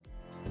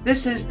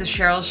This is the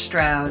Cheryl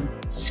Stroud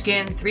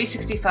Skin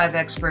 365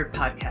 Expert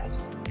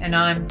Podcast, and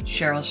I'm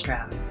Cheryl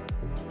Stroud.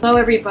 Hello,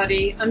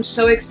 everybody. I'm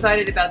so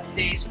excited about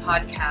today's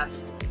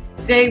podcast.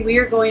 Today, we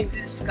are going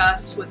to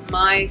discuss with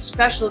my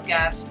special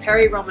guests,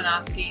 Perry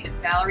Romanowski and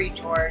Valerie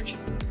George,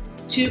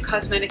 two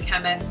cosmetic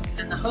chemists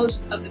and the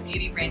host of the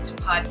Beauty Brains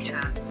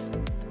podcast,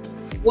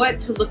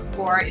 what to look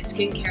for in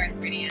skincare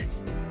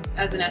ingredients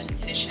as an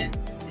esthetician,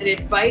 and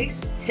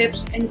advice,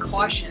 tips, and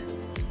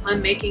cautions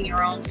on making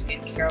your own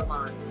skincare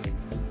line.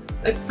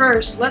 But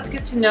first, let's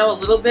get to know a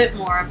little bit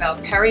more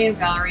about Perry and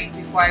Valerie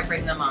before I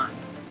bring them on.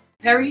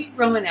 Perry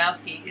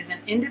Romanowski is an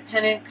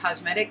independent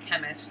cosmetic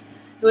chemist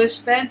who has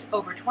spent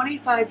over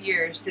 25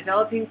 years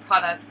developing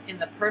products in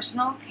the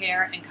personal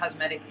care and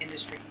cosmetic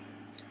industry.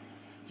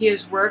 He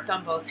has worked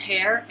on both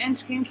hair and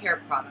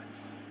skincare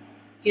products.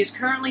 He is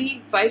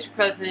currently Vice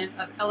President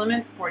of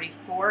Element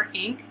 44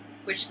 Inc.,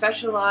 which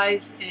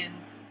specializes in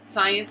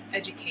science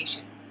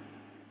education.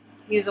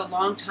 He is a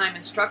longtime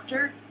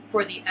instructor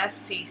for the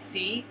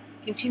SCC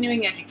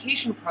Continuing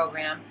Education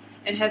Program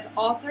and has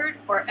authored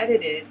or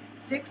edited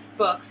 6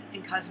 books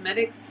in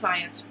cosmetic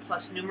science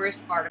plus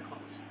numerous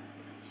articles.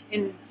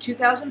 In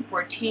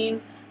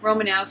 2014,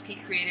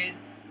 Romanowski created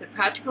the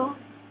Practical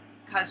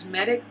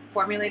Cosmetic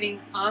Formulating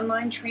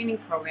online training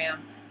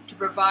program to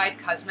provide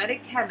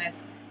cosmetic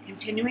chemists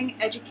continuing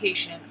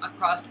education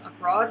across a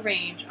broad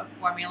range of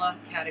formula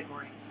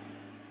categories.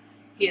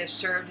 He has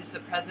served as the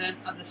president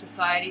of the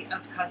Society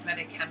of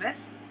Cosmetic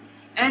Chemists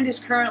and is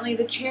currently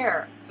the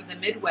chair of the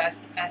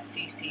Midwest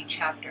SCC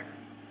chapter.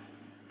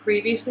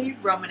 Previously,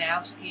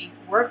 Romanowski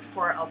worked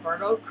for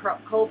Alberto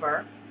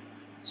Culver,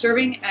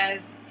 serving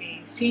as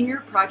a senior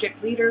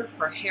project leader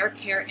for hair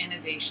care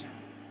innovation.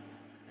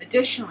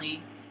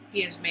 Additionally,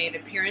 he has made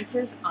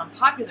appearances on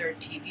popular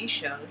TV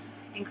shows,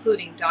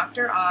 including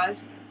Dr.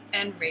 Oz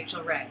and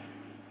Rachel Ray.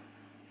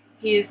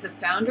 He is the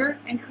founder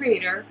and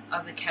creator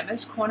of the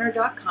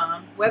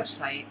ChemistCorner.com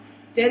website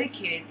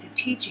dedicated to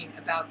teaching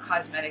about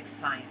cosmetic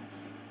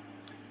science.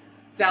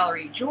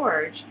 Valerie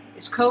George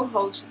is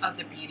co-host of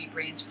the Beauty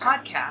Brains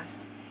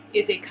podcast,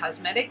 is a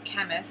cosmetic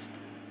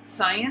chemist,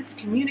 science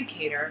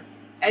communicator,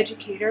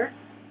 educator,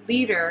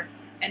 leader,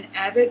 and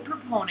avid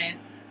proponent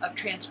of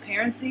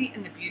transparency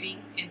in the beauty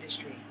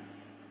industry.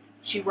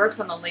 She works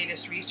on the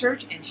latest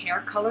research in hair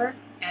color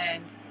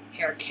and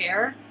hair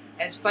care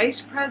as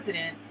Vice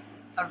President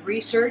of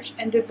Research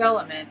and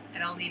Development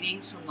at a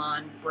leading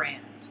salon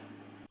brand.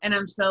 And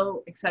I'm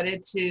so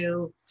excited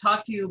to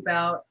talk to you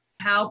about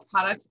how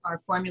products are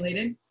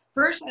formulated.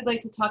 First, I'd like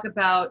to talk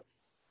about,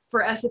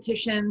 for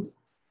estheticians,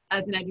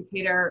 as an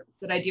educator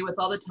that I deal with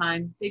all the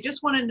time, they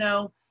just want to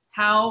know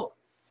how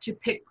to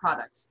pick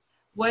products.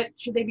 What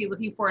should they be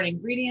looking for in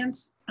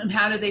ingredients, and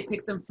how do they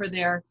pick them for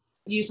their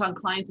use on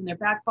clients in their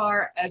back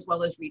bar as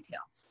well as retail?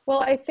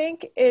 Well, I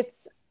think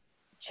it's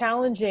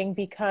challenging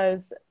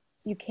because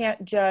you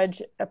can't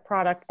judge a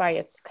product by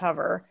its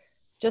cover.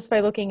 Just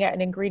by looking at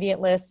an ingredient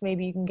list,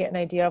 maybe you can get an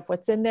idea of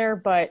what's in there,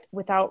 but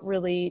without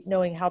really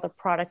knowing how the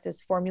product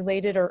is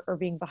formulated or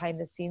being behind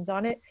the scenes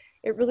on it,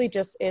 it really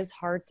just is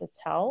hard to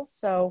tell.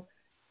 So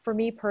for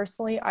me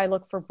personally, I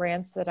look for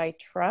brands that I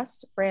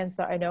trust, brands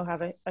that I know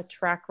have a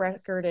track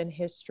record and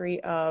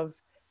history of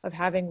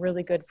having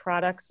really good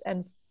products,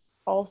 and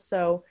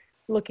also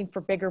looking for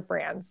bigger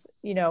brands.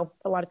 You know,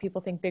 a lot of people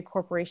think big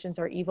corporations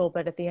are evil,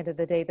 but at the end of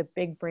the day, the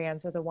big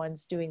brands are the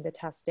ones doing the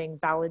testing,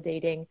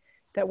 validating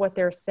that what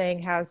they're saying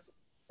has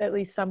at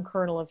least some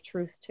kernel of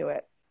truth to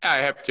it. I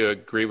have to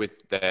agree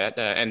with that.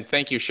 And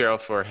thank you,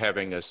 Cheryl, for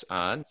having us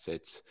on.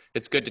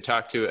 It's good to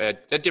talk to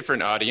a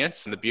different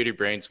audience. In the Beauty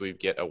Brains, we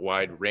get a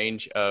wide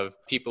range of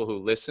people who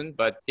listen.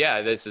 But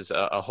yeah, this is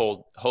a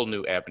whole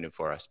new avenue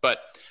for us. But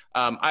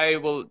I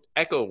will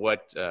echo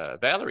what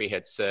Valerie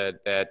had said,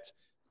 that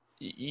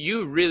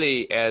you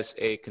really, as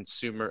a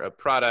consumer of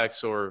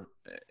products or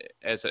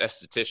as an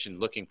esthetician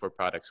looking for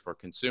products for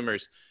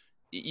consumers,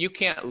 you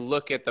can't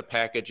look at the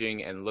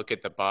packaging and look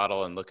at the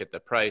bottle and look at the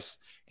price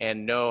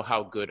and know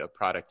how good a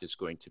product is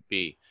going to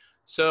be.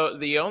 So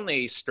the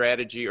only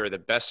strategy, or the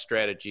best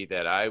strategy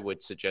that I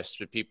would suggest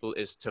to people,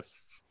 is to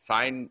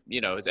find,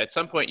 at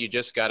some point you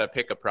just got to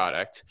pick a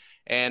product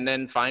and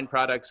then find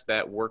products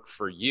that work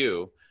for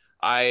you.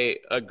 I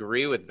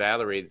agree with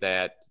Valerie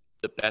that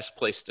the best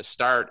place to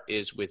start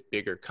is with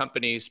bigger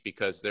companies,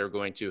 because they're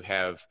going to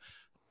have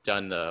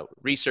done the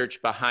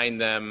research behind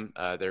them.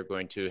 They're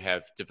going to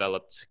have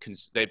developed,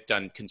 they've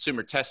done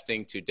consumer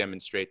testing to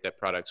demonstrate that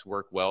products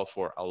work well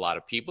for a lot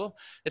of people.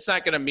 It's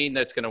not going to mean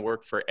that it's going to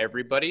work for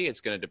everybody.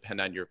 It's going to depend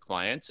on your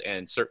clients.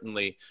 And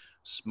certainly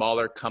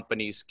smaller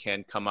companies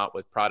can come out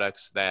with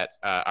products that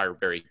are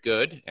very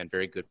good and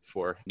very good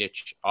for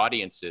niche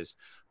audiences.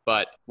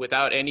 But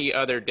without any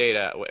other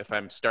data, if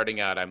I'm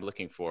starting out, I'm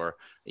looking for,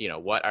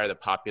 what are the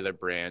popular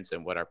brands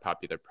and what are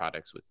popular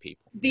products with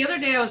people. The other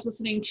day I was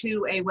listening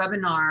to a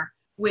webinar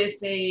with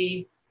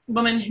a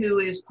woman who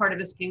is part of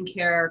a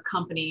skincare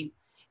company,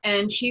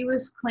 and she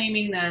was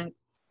claiming that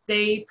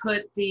they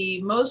put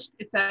the most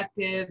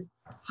effective,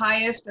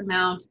 highest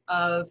amount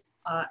of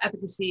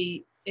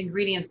efficacy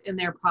ingredients in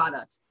their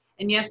products.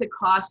 And yes, it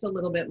costs a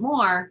little bit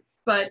more,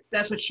 but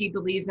that's what she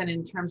believes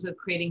in terms of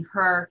creating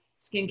her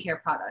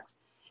skincare products.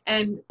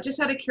 And just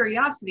out of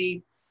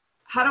curiosity,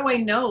 how do I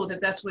know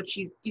that that's what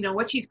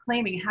what she's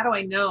claiming? How do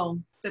I know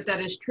that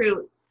that is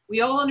true?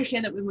 We all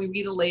understand that when we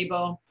read a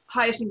label,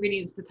 highest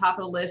ingredients at the top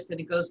of the list, and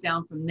it goes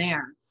down from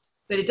there.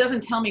 But it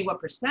doesn't tell me what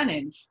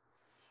percentage.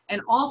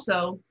 And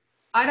also,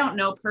 I don't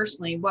know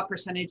personally what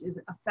percentage is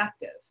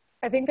effective.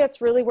 I think that's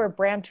really where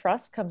brand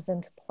trust comes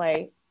into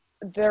play.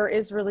 There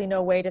is really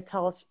no way to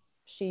tell if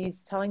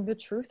she's telling the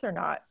truth or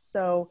not.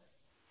 So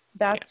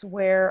that's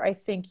where I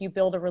think you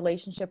build a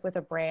relationship with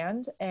a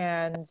brand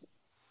and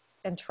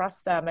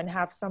trust them and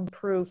have some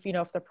proof.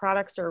 If the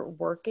products are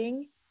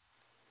working,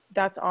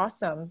 that's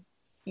awesome.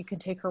 You can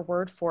take her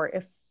word for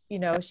it.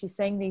 If she's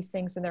saying these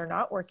things and they're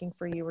not working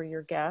for you or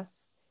your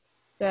guests,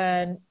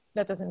 then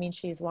that doesn't mean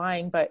she's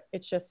lying, but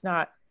it's just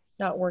not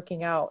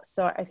working out.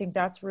 So I think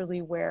that's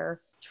really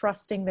where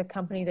trusting the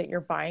company that you're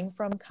buying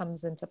from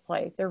comes into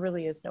play. There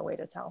really is no way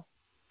to tell.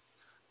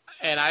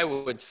 And I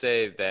would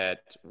say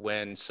that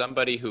when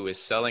somebody who is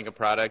selling a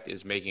product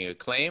is making a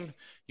claim,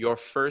 your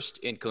first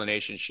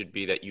inclination should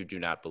be that you do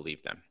not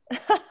believe them.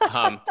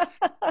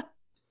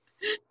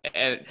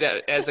 And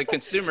that, as a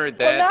consumer,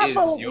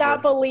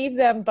 not believe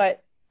them,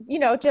 but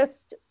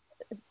just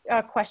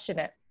question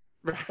it.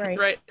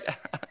 Right.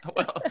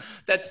 Well,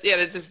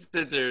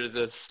 there's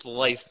a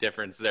slight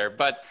difference there,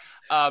 but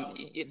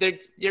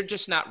they're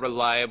just not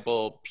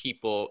reliable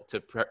people to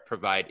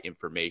provide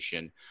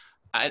information.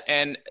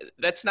 And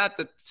that's not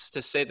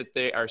to say that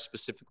they are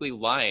specifically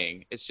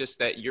lying. It's just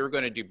that you're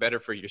going to do better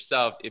for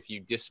yourself if you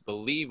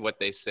disbelieve what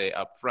they say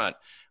up front.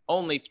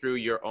 Only through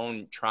your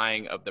own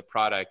trying of the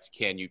product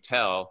can you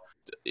tell,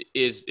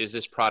 is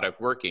this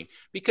product working?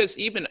 Because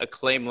even a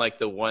claim like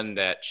the one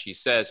that she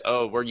says,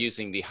 oh, we're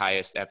using the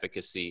highest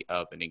efficacy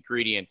of an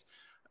ingredient.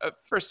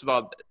 First of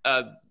all,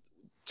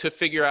 to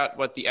figure out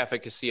what the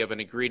efficacy of an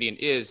ingredient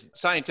is,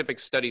 scientific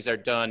studies are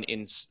done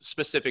in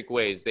specific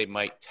ways. They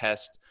might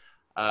test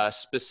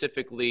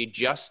specifically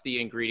just the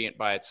ingredient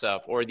by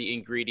itself, or the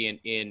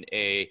ingredient in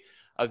a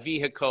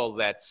vehicle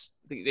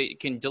they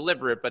can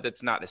deliver it, but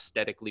it's not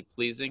aesthetically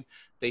pleasing.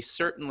 They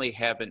certainly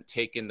haven't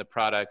taken the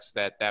products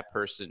that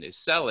person is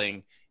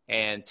selling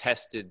and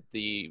tested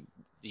the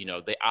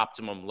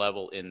optimum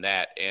level in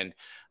that. And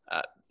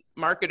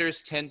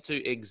marketers tend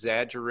to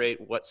exaggerate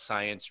what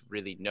science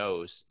really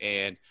knows.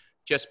 And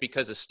just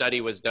because a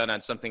study was done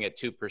on something at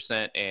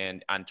 2%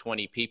 and on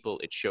 20 people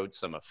it showed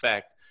some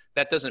effect,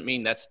 that doesn't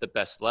mean that's the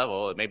best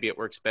level. Maybe it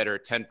works better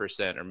at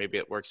 10%, or maybe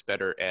it works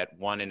better at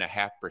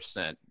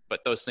 1.5%,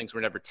 but those things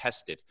were never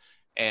tested.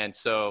 And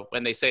so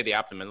when they say the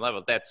optimum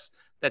level, that's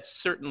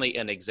certainly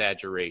an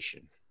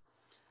exaggeration.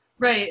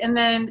 Right. And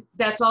then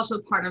that's also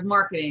part of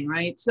marketing,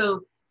 right?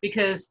 So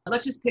because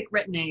let's just pick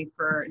Retin-A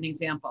for an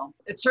example.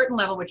 At a certain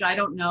level, which I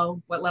don't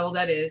know what level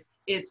that is,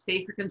 it's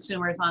safe for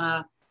consumers on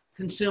a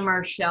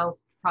consumer shelf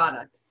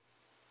product.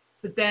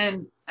 But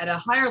then at a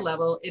higher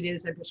level, it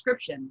is a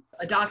prescription,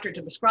 a doctor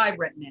to prescribe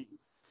Retin-A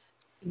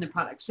in the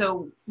product.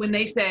 So when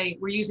they say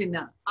we're using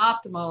the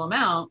optimal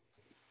amount,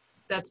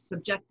 that's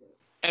subjective.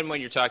 And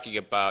when you're talking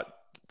about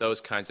those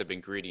kinds of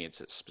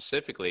ingredients,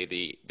 specifically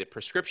the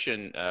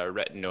prescription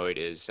retinoid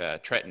is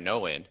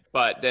tretinoin,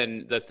 but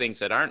then the things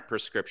that aren't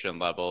prescription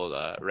level,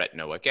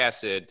 retinoic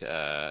acid,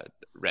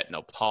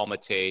 retinol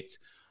palmitate,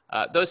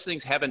 those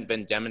things haven't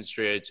been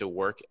demonstrated to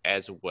work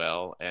as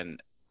well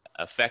and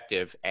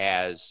effective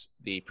as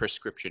the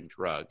prescription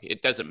drug.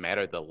 It doesn't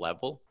matter the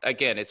level.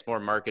 Again, it's more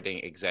marketing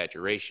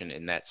exaggeration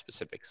in that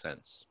specific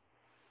sense.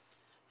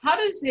 How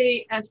does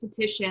a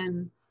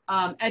esthetician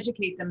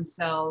educate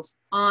themselves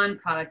on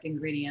product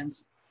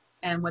ingredients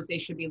and what they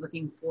should be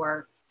looking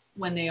for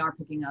when they are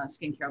picking a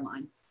skincare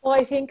line? Well,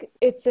 I think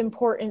it's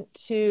important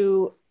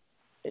to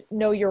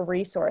know your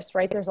resource,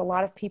 right? There's a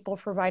lot of people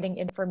providing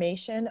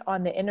information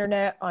on the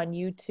internet, on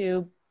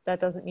YouTube. That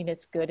doesn't mean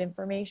it's good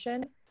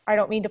information. I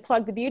don't mean to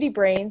plug the Beauty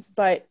Brains,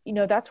 but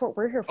that's what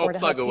we're here for.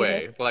 Plug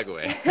away.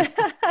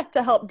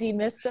 To help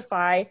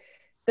demystify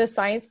the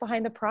science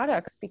behind the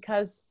products,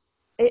 because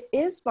it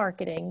is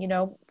marketing.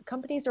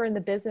 Companies are in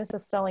the business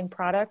of selling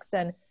products.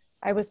 And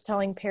I was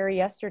telling Perry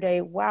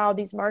yesterday, wow,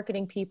 these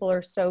marketing people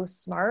are so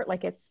smart.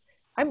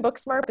 I'm book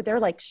smart, but they're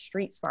like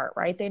street smart,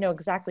 right? They know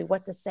exactly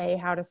what to say,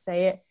 how to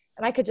say it.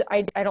 And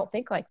I don't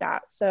think like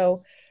that.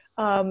 So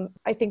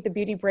I think the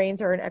Beauty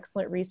Brains are an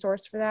excellent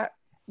resource for that.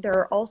 There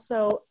are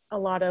also a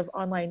lot of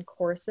online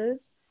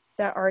courses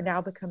that are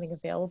now becoming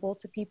available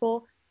to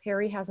people.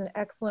 Perry has an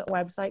excellent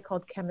website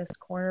called Chemist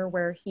Corner,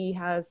 where he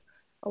has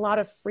a lot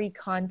of free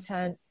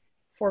content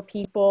for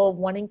people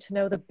wanting to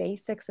know the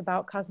basics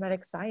about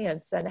cosmetic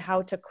science and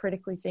how to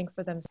critically think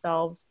for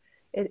themselves.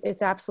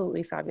 It's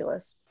absolutely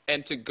fabulous.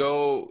 And to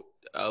go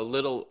a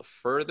little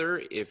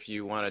further, if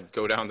you want to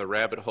go down the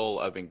rabbit hole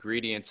of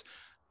ingredients,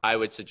 I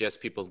would suggest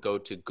people go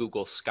to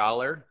Google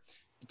Scholar,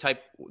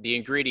 type the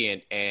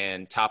ingredient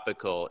and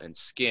topical and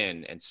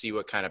skin, and see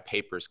what kind of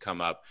papers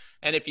come up.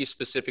 And if you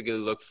specifically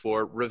look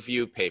for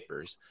review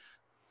papers.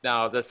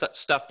 Now, the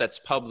stuff that's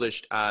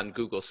published on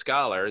Google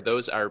Scholar,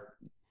 those are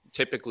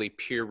typically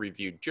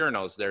peer-reviewed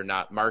journals. They're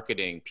not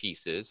marketing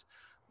pieces.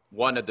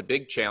 One of the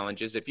big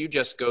challenges, if you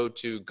just go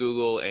to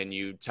Google and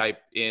you type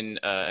in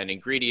an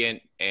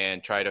ingredient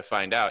and try to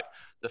find out,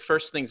 the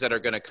first things that are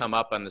going to come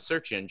up on the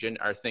search engine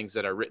are things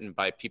that are written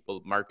by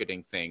people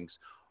marketing things,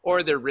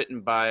 or they're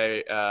written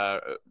by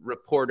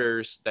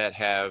reporters that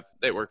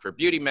work for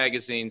beauty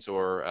magazines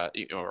or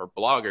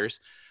bloggers,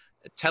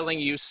 telling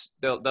you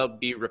they'll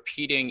be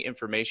repeating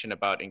information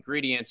about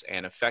ingredients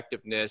and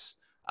effectiveness,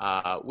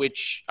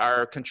 which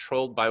are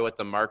controlled by what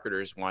the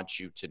marketers want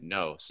you to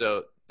know.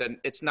 So then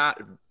it's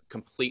not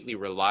completely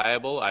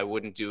reliable. I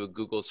wouldn't do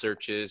Google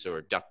searches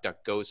or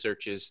DuckDuckGo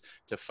searches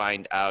to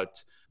find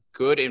out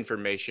good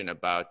information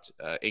about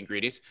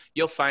ingredients.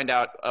 You'll find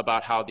out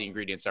about how the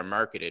ingredients are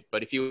marketed.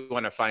 But if you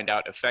want to find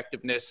out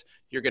effectiveness,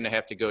 you're going to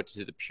have to go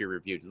to the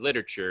peer-reviewed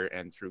literature,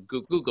 and through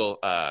Google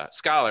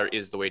Scholar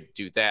is the way to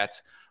do that.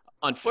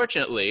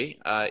 Unfortunately,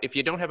 if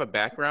you don't have a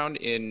background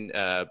in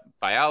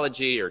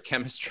biology or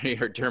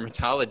chemistry or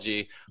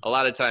dermatology, a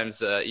lot of times,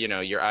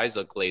 your eyes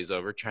will glaze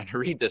over trying to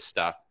read this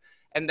stuff.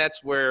 And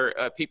that's where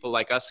people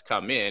like us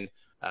come in.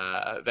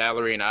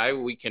 Valerie and I,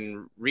 we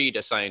can read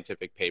a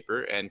scientific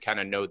paper and kind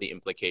of know the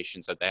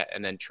implications of that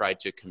and then try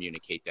to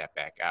communicate that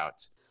back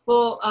out.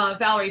 Well,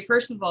 Valerie,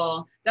 first of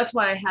all, that's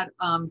why I had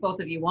both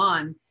of you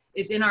on,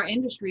 is in our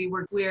industry,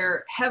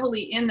 we're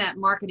heavily in that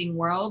marketing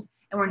world,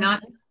 and we're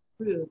not in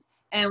the truth.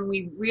 And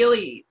we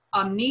really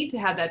need to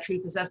have that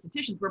truth as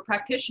estheticians. We're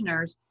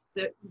practitioners,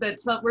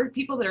 we're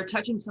people that are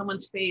touching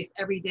someone's face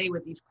every day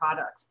with these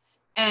products.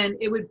 And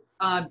it would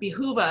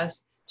behoove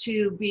us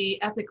to be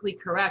ethically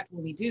correct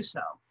when we do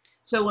so.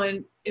 So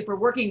if we're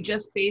working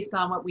just based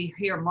on what we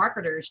hear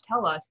marketers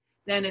tell us,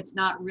 then it's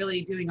not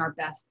really doing our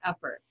best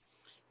effort.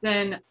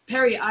 Then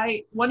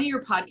Perry, one of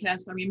your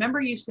podcasts, I remember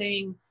you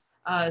saying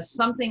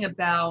something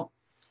about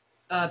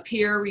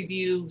peer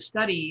review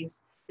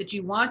studies, that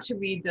you want to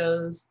read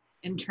those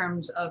in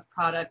terms of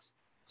products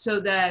so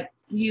that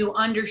you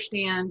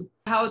understand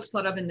how it's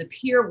thought of in the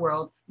peer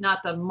world, not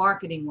the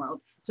marketing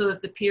world. So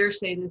if the peers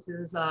say this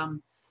is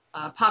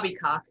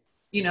poppycock,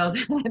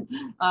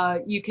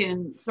 then you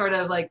can sort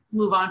of like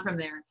move on from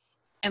there.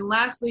 And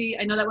lastly,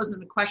 I know that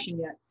wasn't a question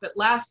yet, but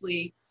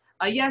lastly,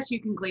 yes, you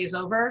can glaze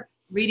over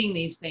reading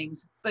these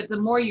things, but the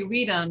more you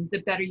read them, the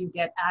better you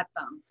get at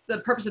them. The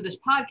purpose of this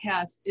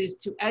podcast is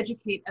to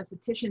educate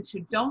estheticians who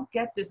don't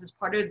get this as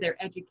part of their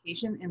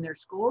education in their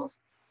schools,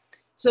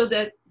 so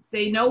that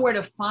they know where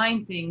to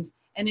find things.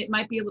 And it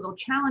might be a little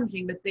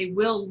challenging, but they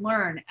will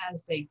learn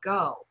as they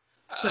go.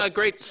 So,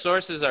 great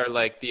sources are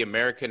like the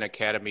American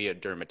Academy of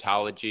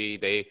Dermatology.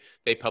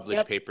 They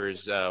publish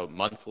papers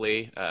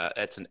monthly.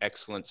 That's an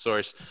excellent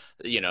source.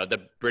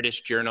 The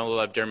British Journal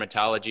of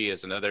Dermatology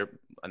is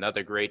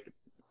another great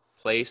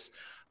place.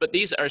 But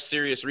these are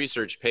serious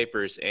research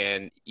papers,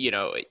 and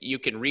you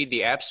can read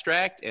the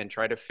abstract and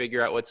try to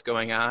figure out what's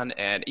going on.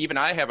 And even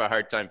I have a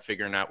hard time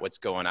figuring out what's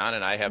going on,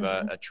 and I have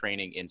a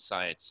training in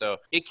science. So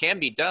it can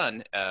be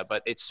done,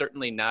 but it's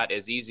certainly not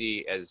as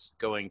easy as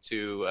going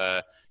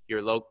to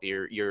your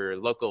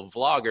local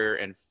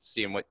vlogger and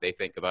seeing what they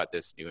think about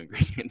this new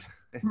ingredient.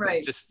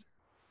 Right.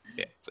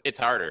 It's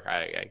harder.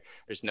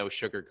 There's no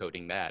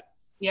sugarcoating that.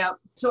 Yeah.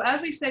 So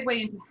as we segue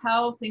into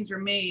how things are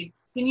made,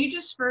 can you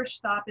just first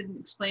stop and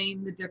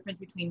explain the difference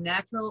between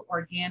natural,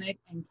 organic,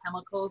 and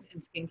chemicals in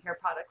skincare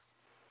products?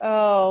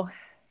 Oh,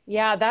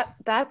 yeah,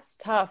 that's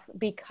tough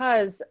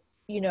because,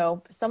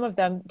 some of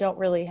them don't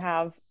really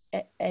have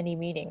any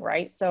meaning,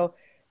 right? So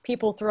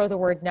people throw the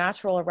word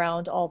natural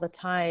around all the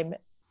time,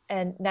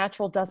 and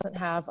natural doesn't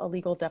have a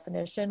legal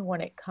definition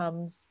when it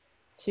comes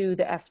to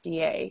the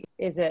FDA.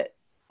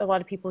 A lot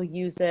of people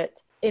use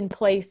it in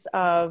place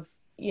of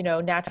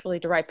naturally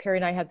derived. Perry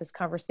and I had this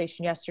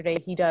conversation yesterday.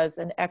 He does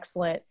an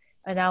excellent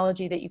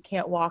analogy that you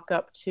can't walk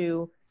up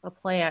to a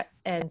plant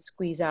and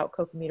squeeze out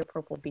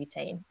cocamidopropyl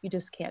betaine. You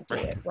just can't do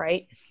it,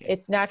 right?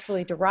 It's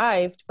naturally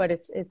derived, but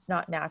it's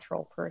not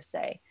natural per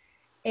se.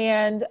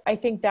 And I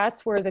think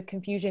that's where the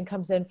confusion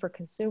comes in for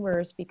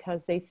consumers,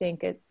 because they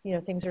think it's,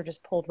 things are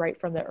just pulled right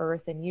from the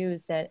earth and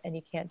used, and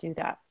you can't do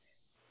that.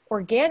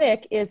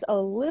 Organic is a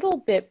little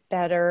bit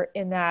better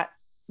in that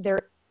there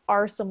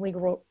are some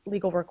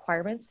legal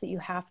requirements that you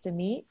have to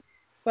meet,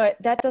 but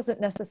that doesn't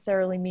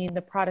necessarily mean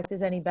the product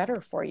is any better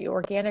for you.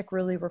 Organic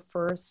really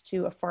refers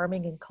to a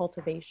farming and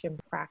cultivation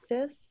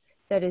practice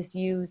that is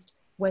used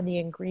when the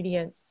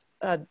ingredients,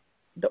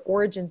 the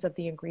origins of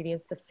the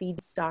ingredients, the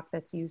feedstock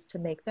that's used to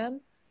make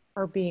them,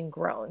 are being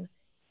grown.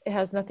 It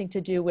has nothing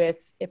to do with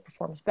it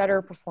performs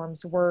better,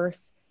 performs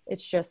worse.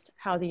 It's just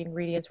how the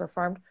ingredients were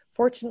farmed.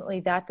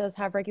 Fortunately, that does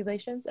have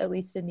regulations, at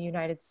least in the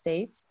United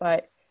States,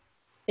 but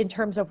in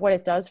terms of what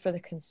it does for the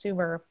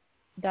consumer,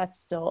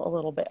 that's still a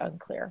little bit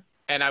unclear.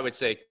 And I would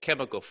say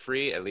chemical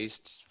free, at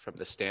least from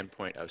the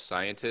standpoint of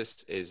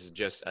scientists, is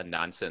just a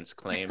nonsense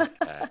claim.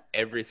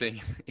 Everything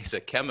is a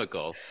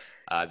chemical.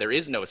 There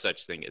is no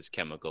such thing as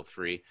chemical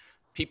free.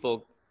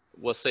 People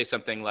will say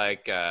something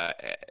like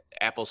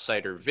apple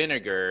cider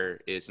vinegar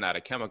is not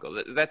a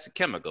chemical. That's a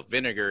chemical.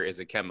 Vinegar is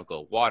a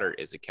chemical. Water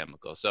is a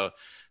chemical. So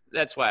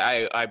that's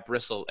why I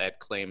bristle at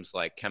claims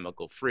like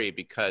chemical free,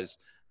 because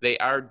they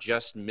are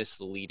just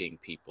misleading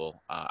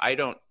people. I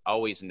don't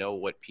always know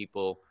what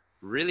people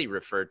really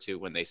refer to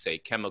when they say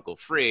chemical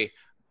free,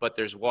 but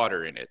there's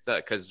water in it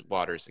because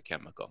water is a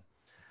chemical.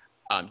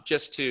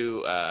 Just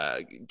to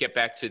get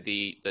back to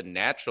the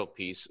natural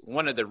piece,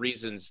 one of the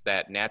reasons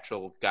that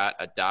natural got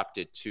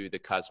adopted to the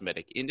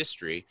cosmetic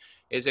industry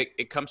is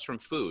it comes from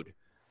food.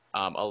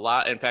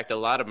 In fact, a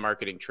lot of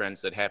marketing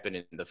trends that happen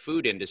in the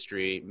food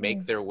industry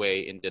make their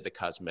way into the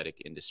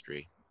cosmetic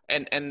industry.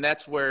 And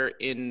that's where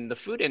in the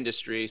food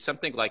industry,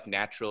 something like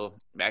natural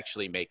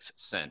actually makes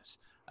sense.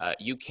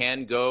 You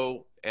can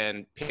go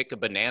and pick a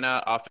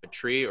banana off a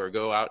tree or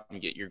go out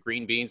and get your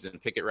green beans and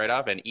pick it right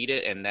off and eat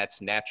it, and that's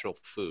natural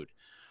food.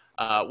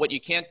 What you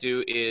can't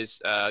do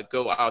is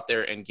go out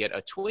there and get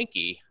a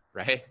Twinkie,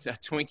 right? A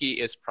Twinkie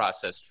is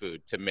processed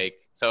food to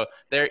make. So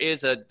there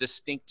is a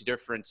distinct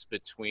difference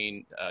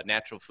between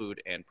natural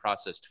food and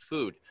processed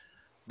food.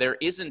 There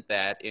isn't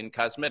that in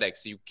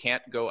cosmetics. You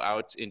can't go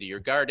out into your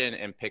garden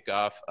and pick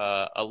off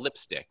a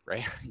lipstick,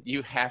 right?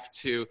 You have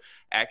to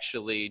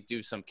actually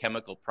do some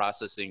chemical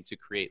processing to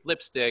create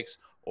lipsticks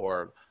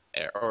or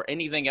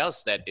anything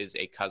else that is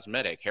a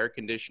cosmetic. Hair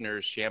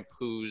conditioners,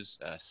 shampoos,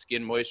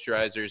 skin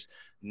moisturizers,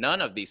 none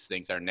of these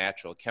things are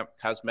natural.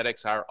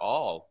 Cosmetics are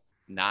all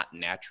not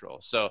natural.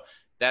 So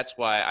that's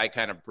why I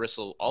kind of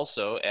bristle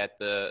also at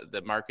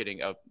the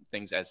marketing of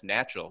things as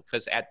natural,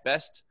 because at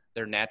best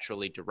they're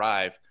naturally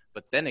derived.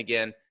 But then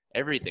again,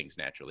 everything's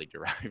naturally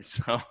derived.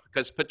 So,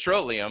 because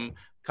petroleum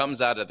comes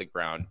out of the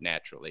ground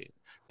naturally.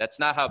 That's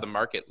not how the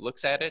market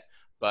looks at it,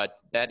 but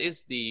that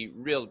is the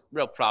real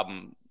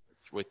problem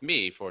with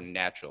me for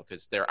natural,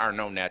 because there are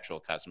no natural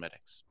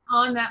cosmetics.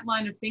 On that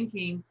line of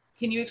thinking,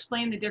 can you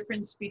explain the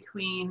difference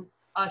between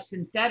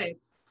synthetic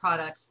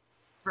products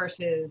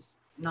versus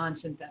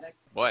non-synthetic?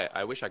 Boy,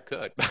 I wish I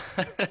could.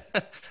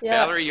 Yeah.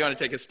 Valerie, you want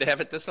to take a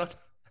stab at this one?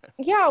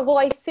 Yeah, well,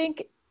 I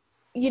think,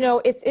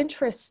 it's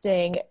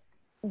interesting.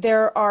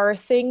 There are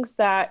things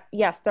that,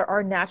 yes, there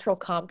are natural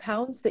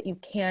compounds that you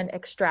can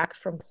extract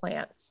from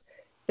plants.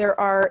 There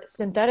are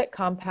synthetic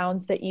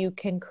compounds that you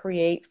can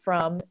create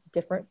from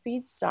different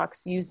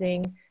feedstocks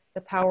using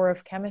the power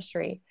of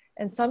chemistry.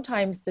 And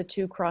sometimes the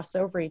two cross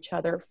over each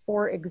other.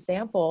 For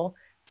example,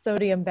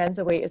 sodium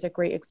benzoate is a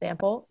great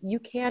example. You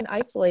can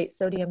isolate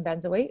sodium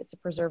benzoate, it's a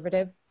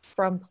preservative,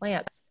 from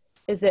plants.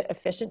 Is it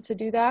efficient to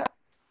do that?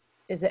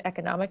 Is it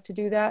economic to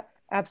do that?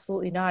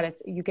 Absolutely not.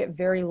 You get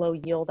very low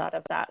yield out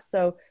of that.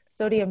 So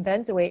sodium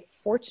benzoate,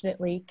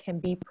 fortunately, can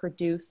be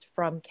produced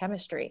from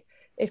chemistry.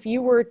 If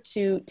you were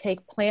to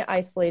take plant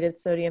isolated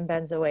sodium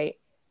benzoate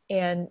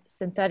and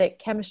synthetic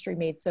chemistry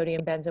made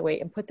sodium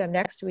benzoate and put them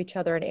next to each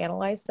other and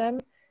analyze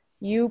them,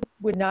 you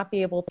would not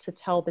be able to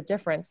tell the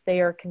difference. They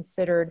are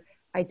considered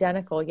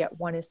identical, yet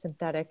one is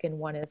synthetic and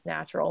one is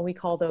natural. We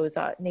call those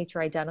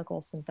nature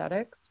identical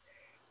synthetics.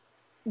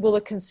 Will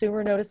a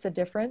consumer notice a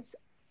difference?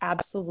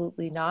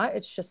 Absolutely not.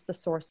 It's just the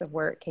source of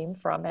where it came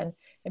from. And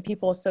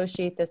people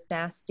associate this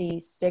nasty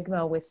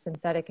stigma with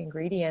synthetic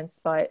ingredients,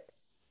 but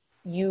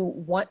you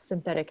want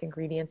synthetic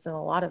ingredients in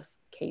a lot of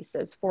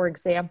cases. For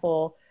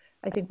example,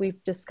 I think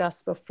we've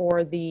discussed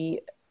before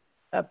the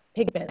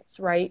pigments,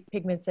 right?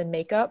 Pigments in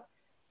makeup.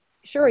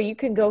 Sure, you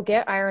can go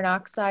get iron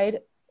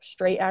oxide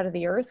straight out of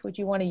the earth. Would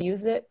you want to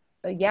use it?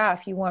 Yeah,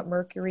 if you want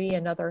mercury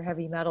and other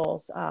heavy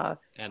metals.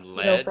 And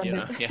lead,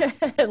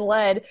 and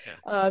lead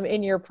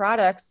in your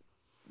products.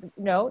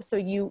 No, so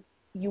you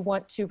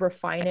want to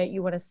refine it,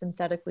 you want to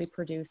synthetically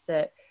produce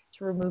it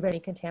to remove any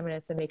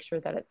contaminants and make sure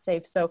that it's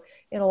safe. So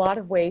in a lot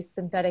of ways,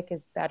 synthetic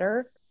is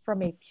better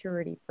from a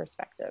purity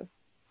perspective.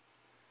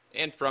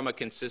 And from a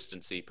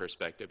consistency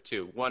perspective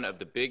too. One of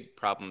the big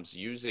problems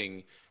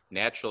using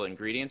natural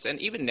ingredients and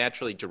even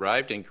naturally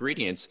derived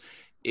ingredients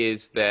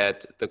is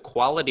that the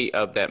quality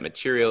of that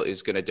material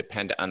is going to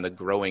depend on the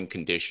growing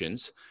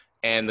conditions.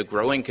 And the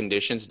growing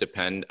conditions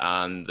depend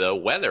on the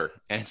weather.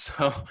 And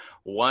so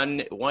one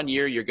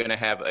year you're going to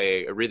have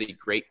a really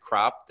great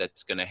crop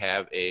that's going to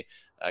have a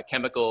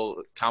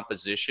chemical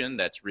composition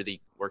that's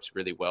works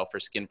really well for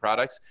skin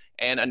products.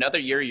 And another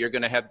year you're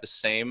going to have the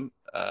same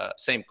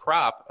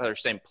crop or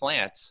same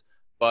plants,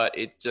 but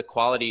the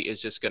quality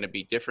is just going to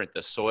be different.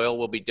 The soil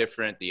will be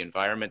different. The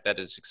environment that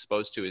it's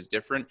exposed to is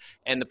different.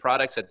 And the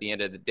products at the end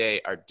of the day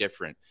are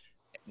different.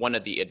 One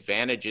of the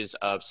advantages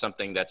of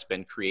something that's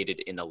been created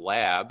in a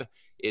lab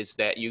is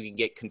that you can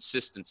get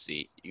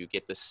consistency. You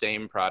get the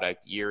same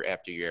product year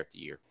after year after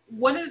year.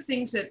 One of the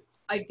things that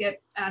I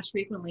get asked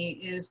frequently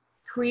is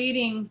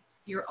creating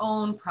your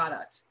own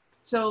product.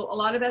 So a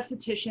lot of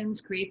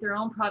estheticians create their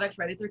own products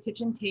right at their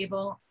kitchen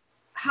table.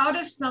 How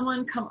does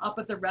someone come up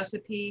with a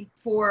recipe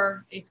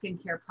for a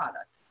skincare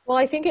product? Well,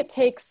 I think it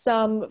takes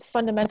some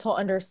fundamental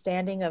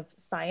understanding of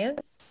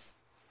science,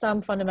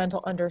 some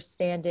fundamental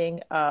understanding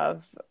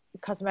of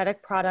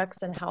cosmetic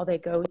products and how they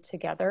go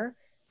together.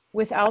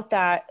 Without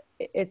that,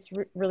 it's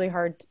really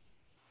hard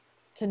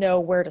to know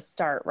where to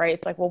start, right?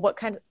 It's like, well, what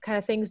kind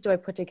of things do I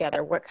put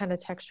together? What kind of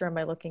texture am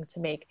I looking to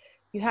make?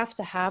 You have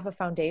to have a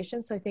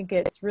foundation. So I think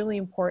it's really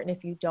important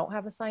if you don't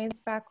have a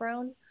science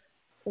background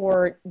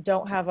or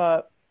don't have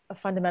a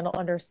fundamental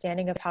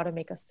understanding of how to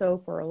make a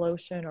soap or a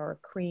lotion or a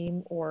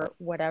cream or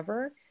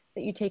whatever,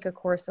 that you take a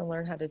course and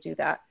learn how to do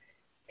that.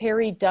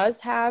 Perry does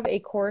have a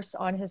course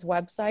on his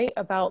website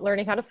about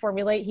learning how to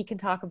formulate. He can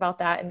talk about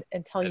that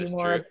and tell you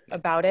more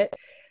about it.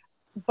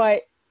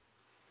 But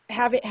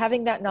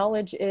having that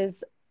knowledge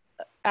is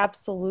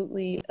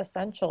absolutely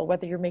essential,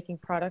 whether you're making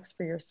products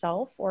for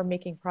yourself or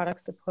making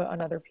products to put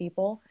on other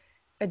people.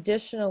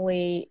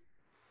 Additionally,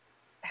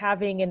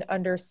 having an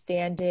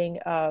understanding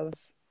of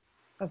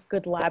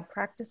good lab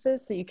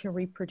practices so you can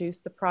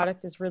reproduce the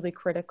product is really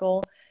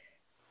critical.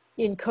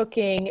 In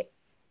cooking,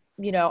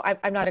 you know,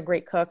 I'm not a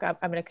great cook, I'm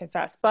going to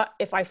confess, but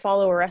if I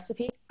follow a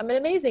recipe, I'm an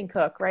amazing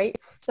cook, right?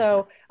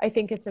 So I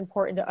think it's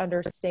important to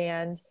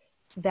understand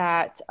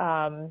that,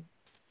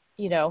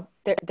 you know,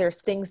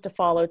 there's things to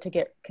follow to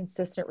get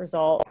consistent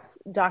results,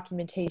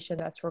 documentation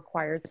that's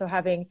required. So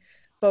having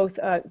both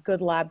a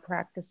good lab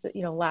practice,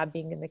 you know, lab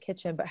being in the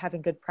kitchen, but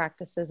having good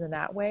practices in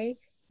that way,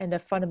 and a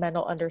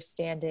fundamental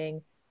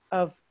understanding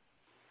of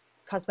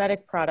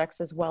cosmetic products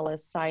as well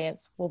as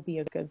science will be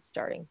a good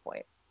starting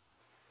point.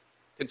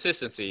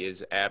 Consistency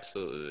is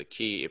absolutely the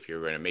key. If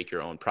you're going to make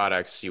your own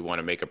products, you want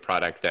to make a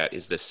product that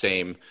is the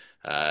same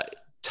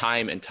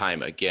time and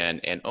time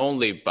again, and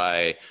only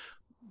by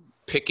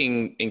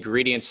picking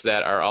ingredients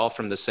that are all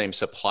from the same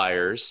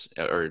suppliers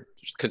or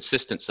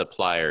consistent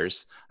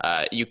suppliers.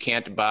 You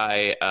can't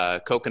buy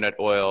coconut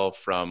oil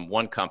from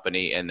one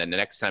company and then the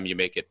next time you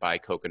make it, buy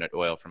coconut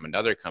oil from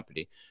another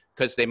company,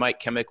 because they might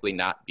chemically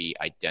not be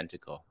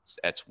identical.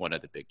 That's one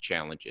of the big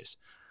challenges.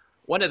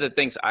 One of the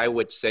things I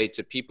would say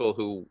to people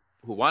who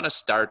want to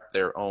start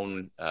their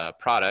own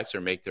products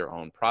or make their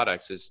own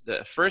products is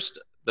the first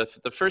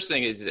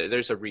thing is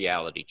there's a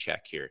reality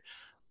check here.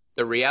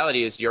 The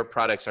reality is your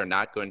products are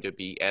not going to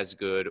be as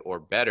good or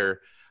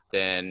better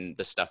than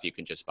the stuff you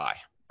can just buy.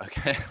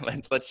 Okay,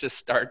 let's just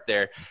start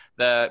there.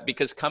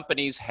 Because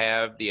companies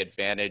have the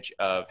advantage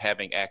of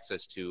having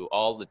access to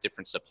all the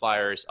different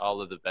suppliers,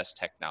 all of the best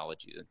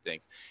technologies and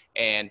things.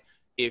 And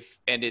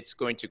it's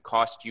going to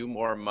cost you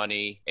more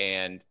money,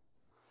 and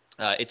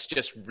it's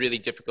just really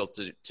difficult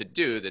to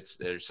do.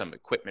 There's some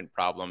equipment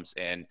problems.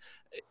 And,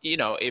 you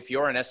know, if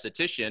you're an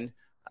esthetician,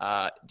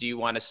 do you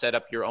want to set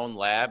up your own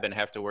lab and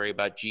have to worry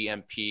about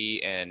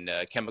GMP and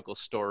chemical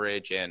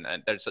storage? And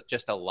there's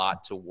just a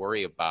lot to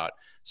worry about.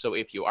 So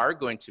if you are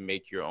going to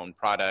make your own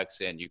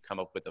products and you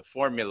come up with a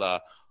formula,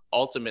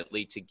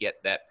 ultimately to get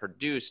that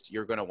produced,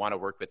 you're going to want to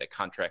work with a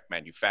contract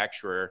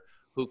manufacturer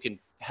who can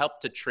help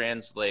to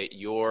translate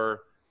your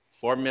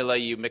formula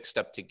you mixed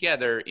up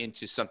together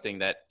into something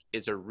that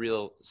is a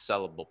real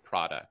sellable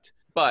product.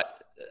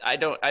 But I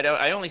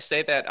only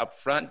say that up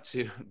front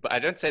but I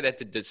don't say that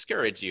to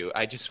discourage you.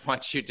 I just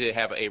want you to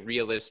have a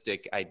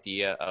realistic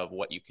idea of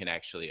what you can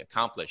actually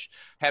accomplish.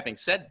 Having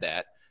said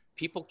that,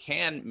 people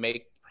can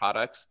make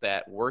products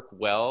that work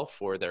well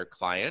for their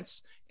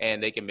clients,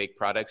 and they can make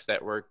products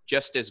that work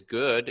just as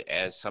good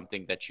as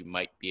something that you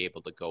might be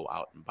able to go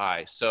out and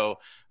buy. So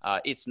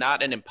it's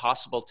not an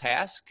impossible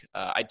task.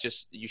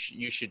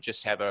 You should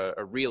just have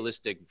a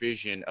realistic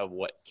vision of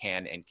what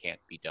can and can't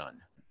be done.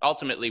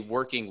 Ultimately,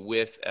 working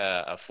with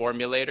a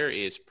formulator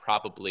is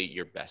probably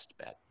your best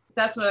bet.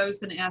 That's what I was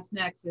going to ask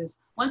next is,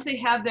 once they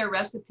have their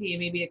recipe and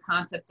maybe a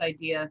concept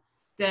idea,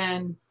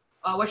 then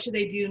what should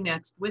they do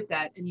next with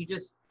that? And you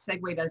just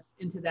segued us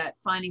into that,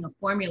 finding a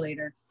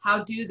formulator.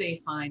 How do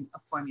they find a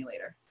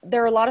formulator?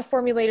 There are a lot of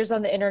formulators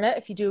on the internet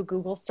if you do a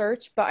Google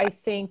search, but I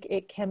think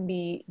it can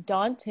be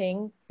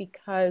daunting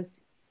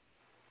because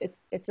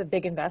it's a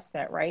big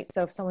investment, right?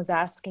 So if someone's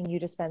asking you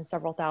to spend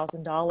several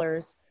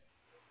 $1,000s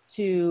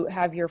to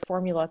have your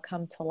formula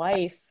come to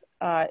life,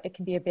 it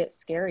can be a bit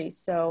scary.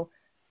 So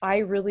I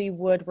really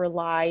would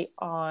rely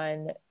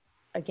on,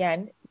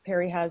 again,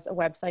 Perry has a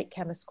website,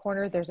 Chemist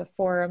Corner. There's a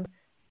forum.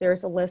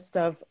 There's a list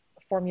of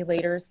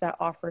formulators that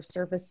offer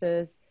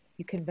services.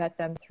 You can vet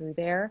them through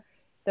there.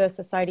 The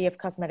Society of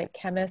Cosmetic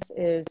Chemists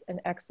is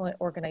an excellent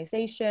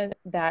organization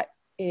that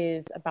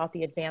is about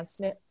the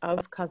advancement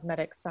of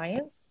cosmetic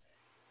science.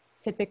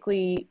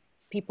 Typically,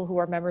 people who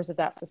are members of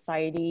that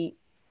society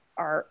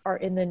are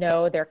in the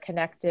know, they're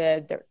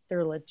connected,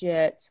 they're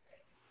legit,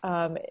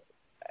 I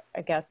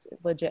guess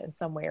legit in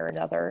some way or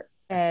another.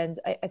 And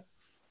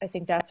I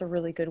think that's a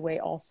really good way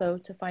also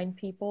to find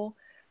people.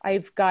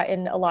 I've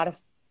gotten a lot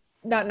of,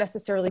 not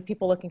necessarily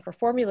people looking for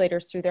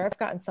formulators through there, I've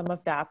gotten some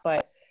of that,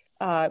 but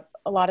a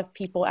lot of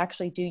people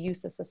actually do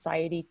use the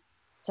society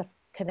to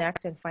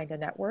connect and find a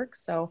network.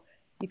 So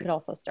you could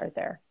also start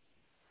there.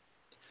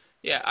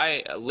 Yeah,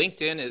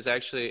 LinkedIn is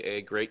actually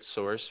a great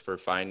source for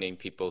finding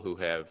people who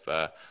have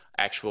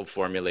actual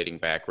formulating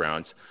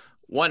backgrounds.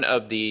 One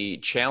of the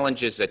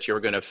challenges that you're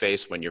going to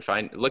face when you're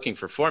looking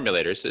for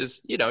formulators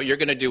is, you know, you're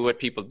going to do what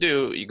people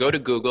do. You go to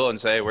Google and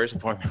say, where's a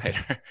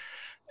formulator?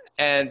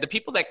 And the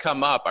people that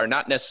come up are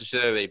not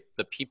necessarily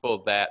the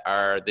people that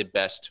are the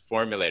best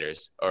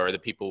formulators or the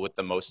people with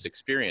the most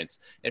experience.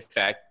 In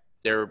fact,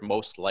 they're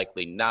most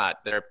likely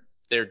not.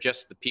 They're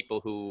just the people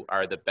who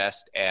are the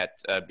best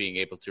at being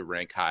able to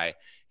rank high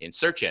in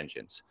search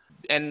engines.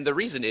 And the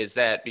reason is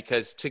that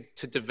because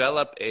to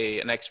develop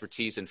an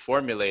expertise in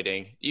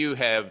formulating, you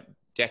have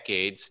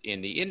decades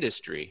in the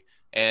industry.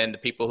 And the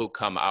people who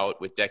come out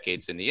with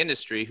decades in the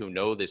industry who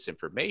know this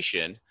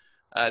information,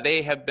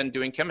 they have been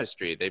doing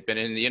chemistry. They've been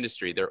in the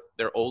industry.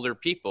 They're older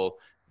people.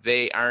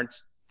 They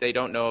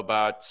don't know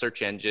about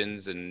search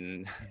engines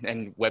and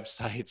and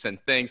websites and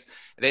things.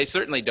 They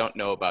certainly don't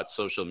know about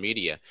social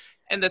media.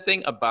 And the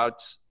thing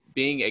about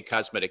being a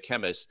cosmetic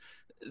chemist,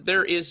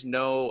 there is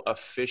no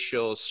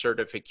official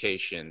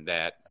certification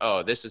that,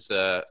 oh, this is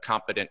a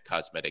competent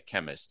cosmetic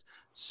chemist.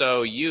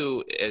 So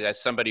you,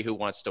 as somebody who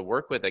wants to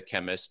work with a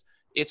chemist,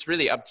 it's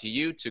really up to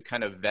you to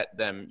kind of vet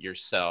them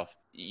yourself.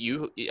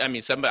 I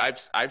mean,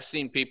 I've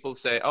seen people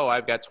say, oh,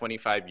 I've got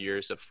 25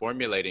 years of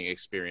formulating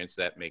experience.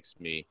 That makes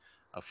me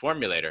a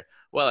formulator.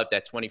 Well, if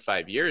that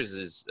 25 years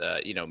is,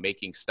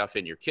 making stuff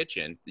in your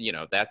kitchen,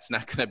 that's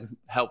not going to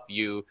help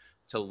you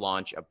to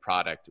launch a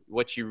product.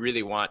 What you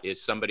really want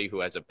is somebody who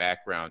has a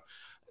background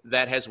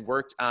that has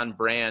worked on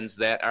brands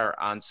that are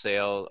on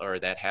sale or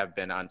that have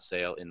been on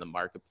sale in the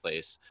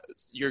marketplace.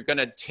 You're going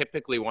to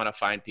typically want to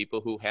find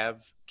people who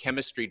have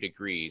chemistry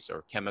degrees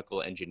or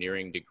chemical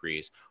engineering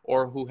degrees,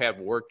 or who have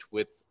worked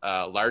with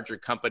larger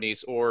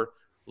companies or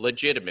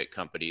legitimate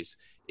companies.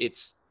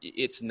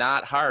 It's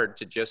not hard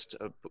to just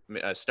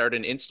start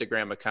an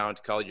Instagram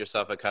account, call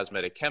yourself a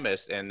cosmetic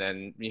chemist, and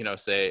then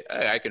say,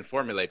 hey, I can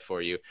formulate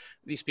for you.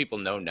 These people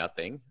know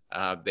nothing.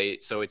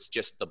 So it's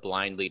just the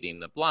blind leading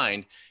the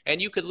blind,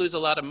 and you could lose a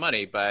lot of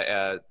money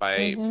by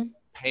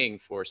paying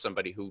for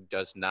somebody who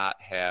does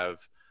not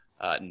have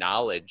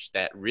knowledge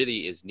that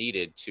really is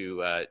needed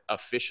to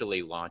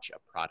officially launch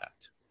a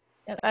product.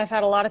 And I've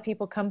had a lot of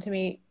people come to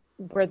me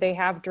where they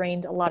have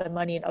drained a lot of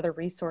money and other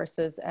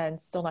resources and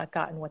still not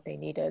gotten what they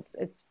needed.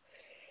 It's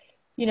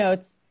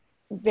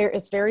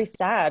very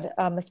sad,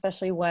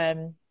 especially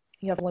when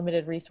you have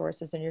limited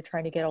resources and you're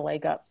trying to get a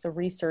leg up. So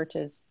research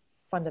is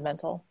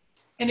fundamental.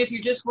 And if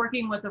you're just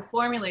working with a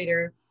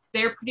formulator,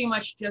 they're pretty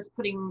much just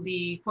putting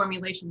the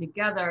formulation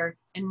together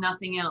and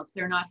nothing else.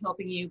 They're not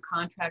helping you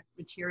contract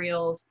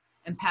materials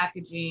and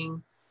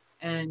packaging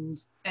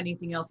and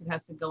anything else that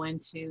has to go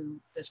into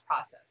this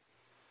process.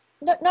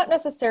 Not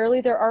necessarily.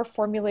 There are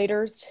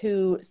formulators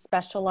who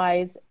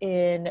specialize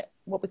in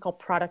what we call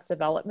product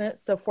development.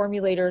 So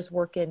formulators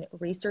work in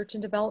research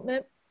and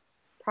development.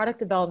 Product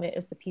development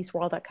is the piece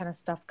where all that kind of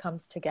stuff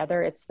comes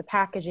together. It's the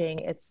packaging.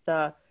 It's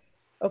the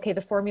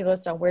formula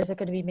is done. Where's it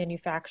going to be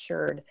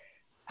manufactured?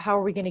 How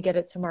are we going to get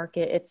it to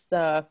market? It's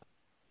the,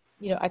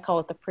 I call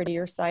it the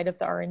prettier side of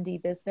the R&D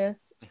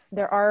business.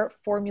 There are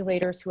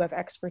formulators who have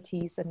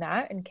expertise in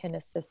that and can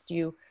assist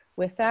you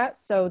with that.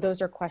 So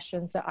those are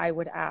questions that I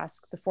would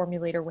ask the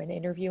formulator when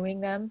interviewing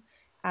them,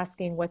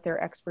 asking what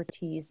their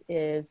expertise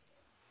is.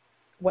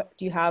 What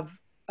do you have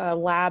a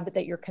lab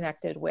that you're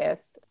connected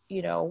with? Do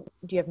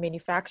you have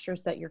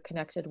manufacturers that you're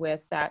connected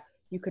with that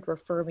you could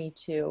refer me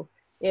to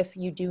if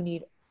you do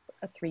need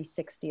a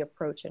 360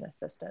 approach and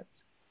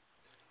assistance?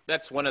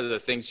 That's one of the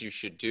things you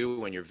should do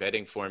when you're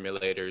vetting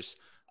formulators.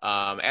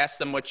 Ask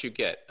them what you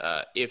get.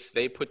 If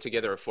they put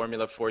together a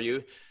formula for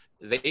you,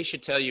 they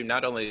should tell you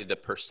not only the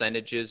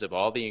percentages of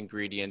all the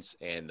ingredients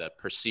and the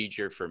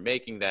procedure for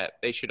making that,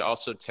 they should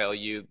also tell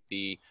you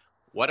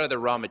what are the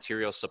raw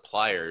material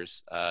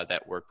suppliers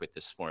that work with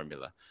this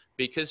formula.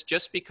 Because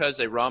just because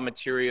a raw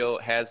material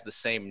has the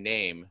same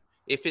name,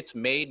 if it's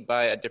made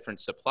by a different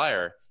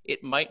supplier,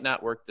 it might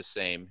not work the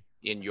same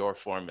in your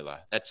formula.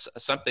 That's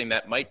something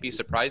that might be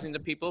surprising to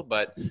people,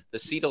 but the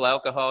cetyl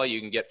alcohol you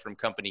can get from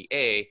company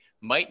A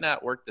might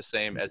not work the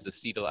same as the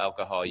cetyl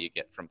alcohol you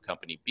get from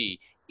company B,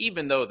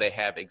 even though they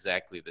have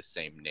exactly the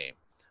same name.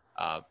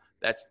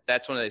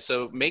 That's one of the,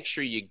 so make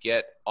sure you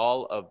get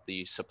all of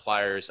the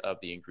suppliers of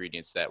the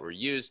ingredients that were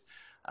used.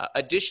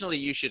 Additionally,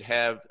 you should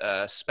have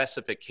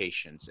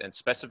specifications, and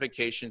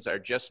specifications are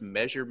just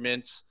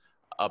measurements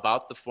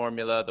about the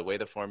formula, the way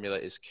the formula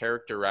is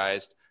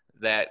characterized,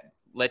 that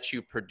let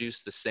you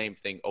produce the same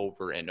thing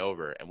over and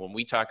over. And when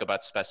we talk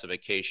about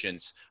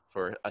specifications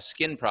for a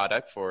skin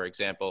product, for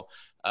example,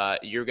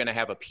 you're going to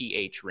have a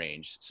pH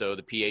range. So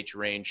the pH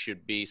range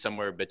should be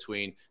somewhere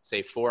between,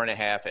 say,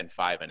 4.5 and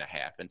 5.5.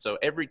 And so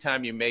every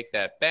time you make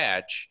that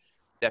batch,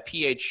 that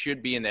pH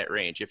should be in that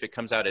range. If it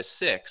comes out as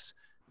 6,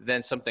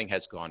 then something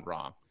has gone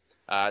wrong.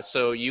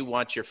 So you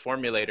want your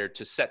formulator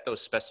to set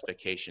those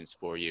specifications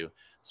for you,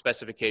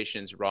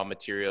 specifications, raw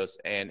materials,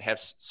 and have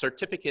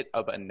certificate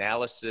of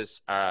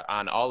analysis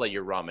on all of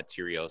your raw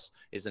materials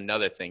is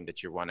another thing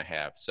that you want to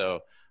have. So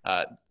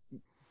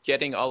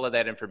getting all of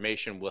that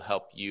information will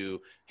help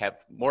you have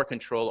more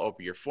control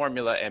over your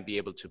formula and be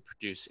able to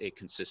produce a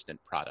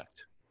consistent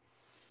product.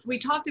 We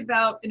talked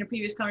about in a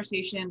previous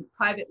conversation,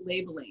 private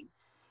labeling.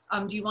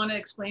 Do you want to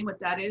explain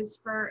what that is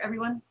for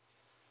everyone?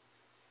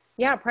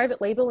 Yeah, private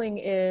labeling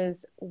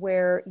is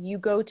where you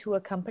go to a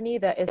company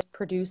that is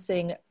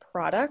producing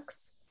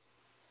products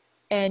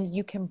and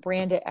you can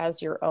brand it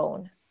as your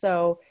own.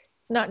 So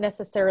it's not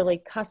necessarily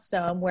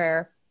custom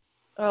where,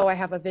 oh, I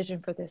have a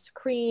vision for this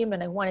cream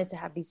and I want it to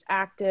have these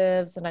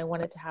actives and I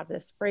want it to have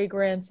this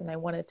fragrance and I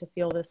want it to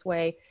feel this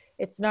way.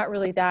 It's not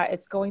really that.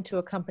 It's going to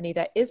a company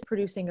that is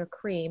producing a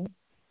cream,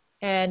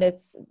 and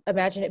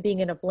imagine it being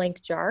in a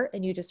blank jar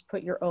and you just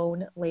put your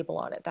own label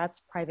on it. That's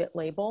private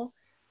label.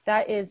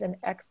 That is an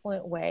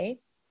excellent way,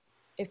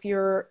 if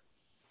you're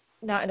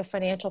not in a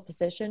financial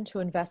position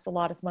to invest a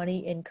lot of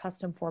money in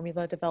custom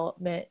formula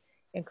development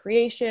and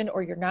creation,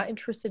 or you're not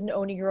interested in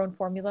owning your own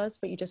formulas,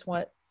 but you just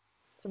want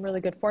some really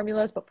good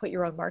formulas, but put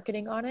your own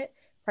marketing on it.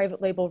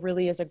 Private label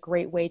really is a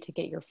great way to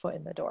get your foot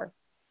in the door.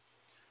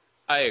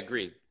 I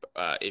agree.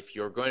 If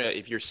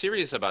you're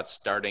serious about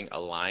starting a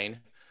line,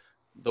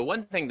 the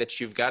one thing that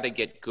you've got to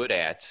get good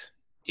at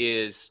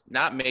is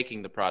not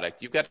making the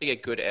product. You've got to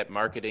get good at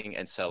marketing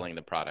and selling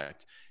the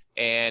product.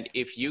 And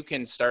if you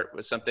can start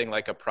with something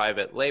like a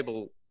private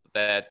label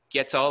that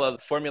gets all of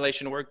the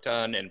formulation work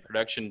done and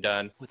production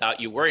done without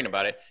you worrying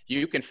about it,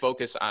 you can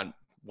focus on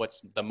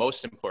what's the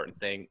most important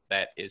thing,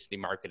 that is the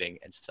marketing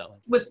and selling.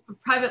 With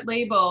private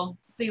label,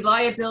 the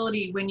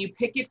liability, when you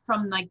pick it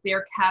from like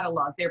their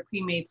catalog, their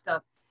pre-made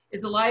stuff,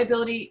 is the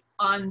liability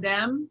on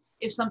them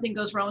if something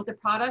goes wrong with the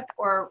product,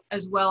 or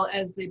as well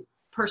as the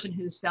person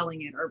who's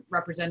selling it or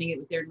representing it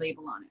with their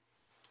label on it?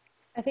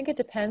 I think it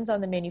depends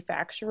on the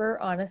manufacturer,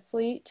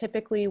 honestly.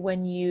 Typically,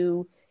 when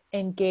you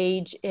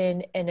engage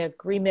in an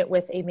agreement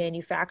with a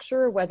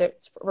manufacturer, whether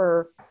it's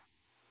for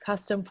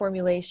custom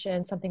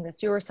formulation, something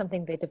that's yours,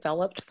 something they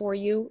developed for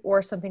you,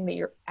 or something that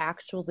you're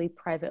actually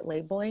private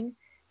labeling,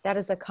 that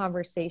is a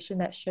conversation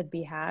that should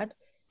be had,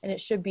 and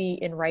it should be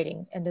in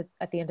writing. And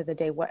at the end of the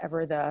day,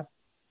 whatever the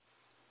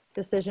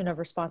decision of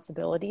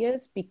responsibility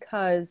is,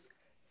 because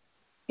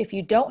if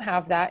you don't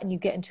have that and you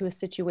get into a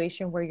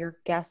situation where your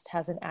guest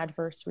has an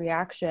adverse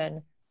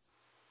reaction,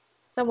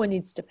 someone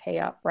needs to pay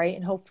up, right?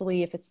 And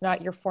hopefully, if it's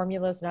not your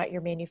formulas, not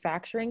your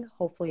manufacturing,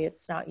 hopefully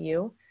it's not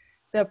you.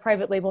 The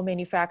private label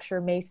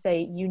manufacturer may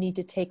say you need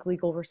to take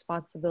legal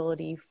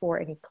responsibility for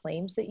any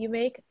claims that you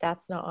make.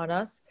 That's not on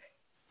us.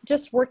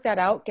 Just work that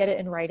out, get it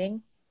in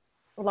writing.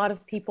 A lot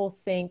of people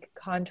think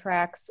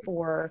contracts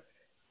or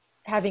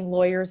having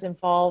lawyers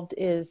involved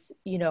is,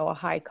 a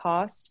high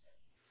cost.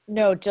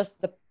 No,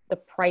 just the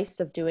price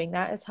of doing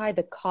that is high.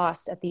 The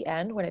cost at the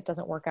end, when it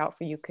doesn't work out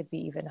for you, could be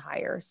even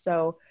higher.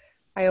 So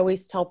I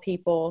always tell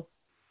people,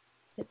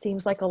 it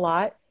seems like a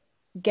lot.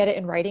 Get it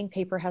in writing.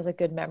 Paper has a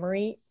good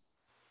memory.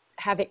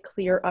 Have it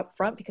clear up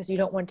front, because you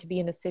don't want to be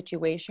in a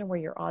situation where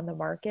you're on the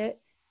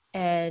market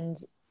and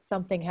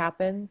something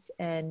happens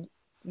and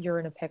you're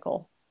in a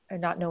pickle and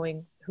not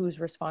knowing who's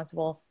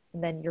responsible,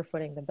 and then you're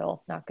footing the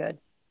bill. Not good.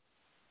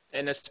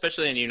 And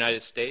especially in the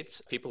United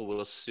States, people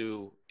will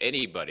sue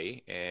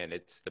anybody, and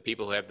it's the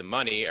people who have the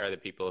money are the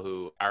people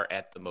who are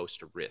at the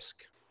most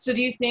risk. So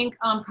do you think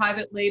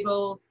private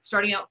label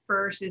starting out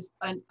first is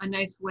a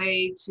nice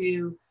way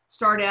to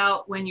start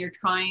out when you're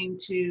trying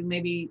to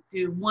maybe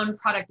do one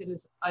product at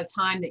a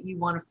time that you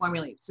want to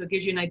formulate? So it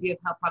gives you an idea of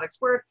how products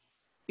work,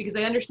 because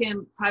I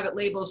understand private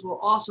labels will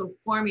also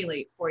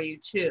formulate for you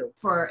too,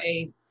 for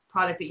a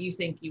product that you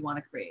think you want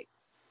to create.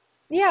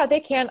 Yeah, they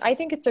can. I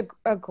think it's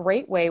a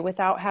great way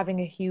without having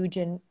a huge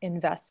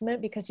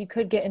investment, because you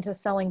could get into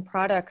selling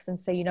products and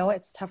say,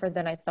 it's tougher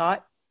than I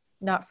thought.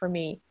 Not for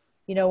me.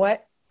 You know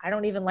what? I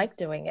don't even like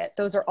doing it.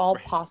 Those are all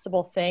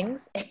possible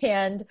things.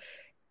 And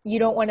you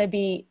don't want to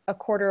be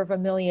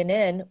 $250,000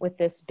 in with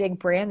this big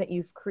brand that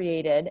you've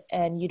created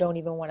and you don't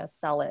even want to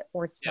sell it,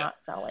 or it's not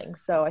selling.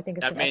 So I think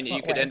it's an excellent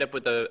you could way. end up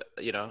with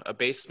a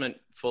basement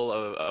full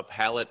of a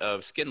pallet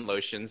of skin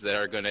lotions that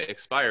are going to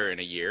expire in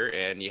a year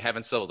and you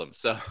haven't sold them.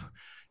 So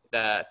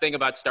the thing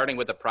about starting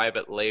with a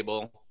private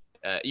label,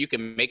 you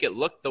can make it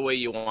look the way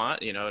you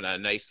want, a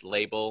nice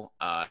label.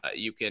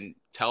 You can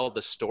tell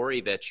the story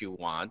that you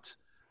want.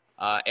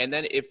 And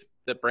then if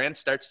the brand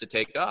starts to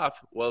take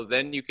off, well,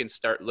 then you can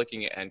start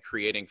looking at and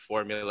creating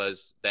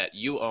formulas that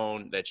you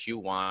own, that you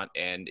want,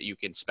 and you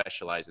can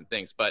specialize in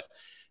things. But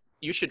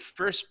you should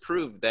first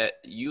prove that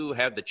you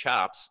have the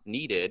chops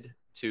needed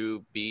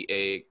to be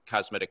a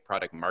cosmetic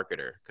product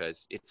marketer,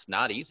 because it's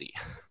not easy.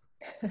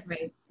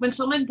 Right. When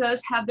someone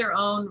does have their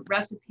own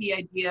recipe,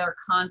 idea, or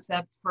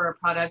concept for a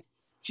product,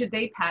 should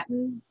they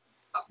patent?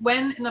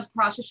 When in the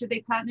process should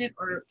they patent it,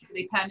 or should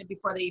they patent it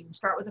before they even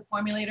start with a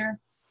formulator?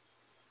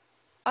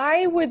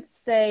 I would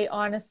say,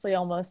 honestly,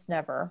 almost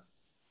never.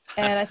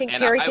 And I think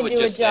Carrie can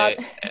do a job.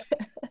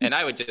 And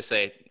I would just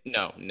say,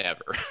 no,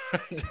 never.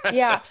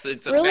 Yeah.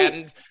 It's a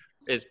patent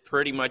is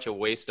pretty much a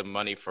waste of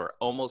money for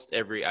almost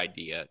every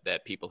idea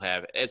that people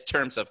have as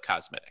terms of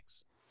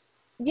cosmetics.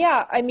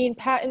 Yeah. I mean,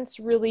 patents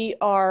really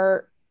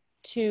are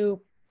to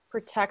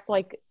protect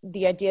like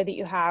the idea that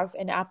you have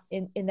in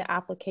the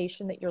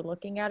application that you're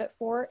looking at it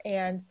for.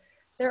 And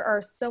there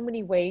are so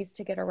many ways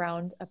to get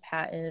around a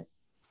patent.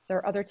 There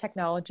are other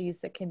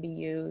technologies that can be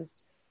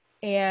used,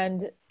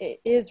 and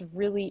it is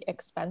really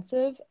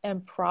expensive.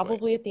 And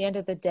probably at the end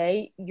of the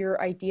day,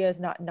 your idea is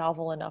not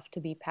novel enough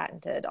to be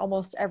patented.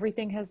 Almost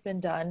everything has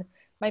been done.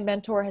 My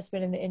mentor has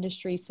been in the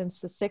industry since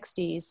the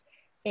 60s.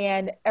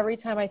 And every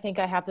time I think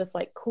I have this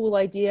like cool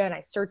idea and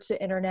I search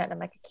the internet and I'm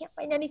like, I can't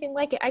find anything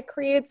like it. I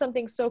created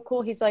something so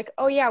cool. He's like,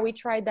 oh yeah, we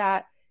tried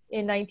that.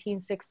 in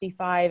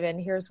 1965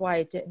 and here's why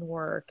it didn't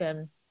work.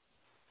 And,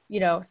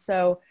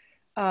 so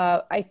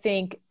I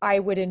think I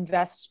would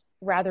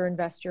rather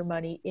invest your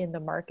money in the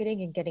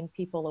marketing and getting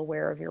people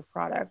aware of your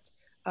product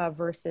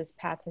versus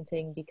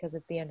patenting, because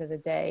at the end of the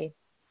day,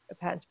 a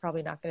patent's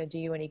probably not going to do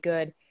you any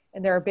good.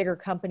 And there are bigger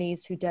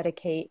companies who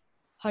dedicate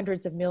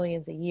hundreds of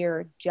millions a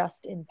year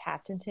just in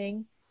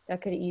patenting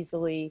that could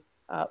easily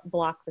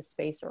block the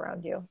space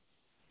around you.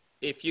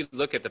 If you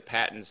look at the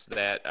patents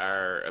that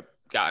are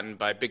gotten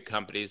by big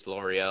companies,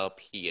 L'Oreal,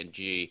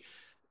 P&G,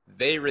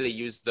 they really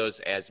use those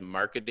as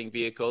marketing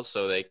vehicles,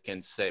 so they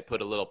can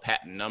put a little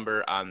patent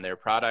number on their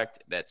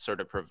product that sort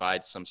of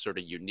provides some sort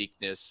of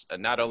uniqueness,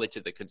 not only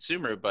to the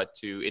consumer, but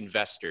to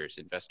investors.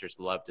 Investors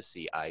love to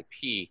see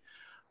IP.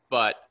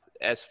 But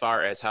as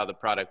far as how the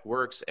product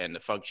works and the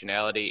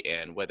functionality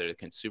and whether the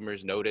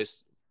consumers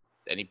notice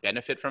any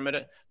benefit from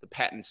it, the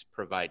patents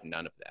provide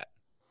none of that.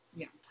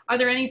 Yeah. Are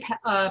there any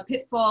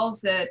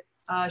pitfalls that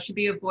should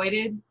be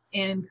avoided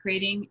in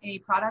creating a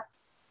product?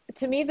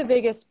 To me, the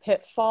biggest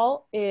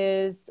pitfall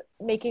is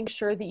making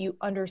sure that you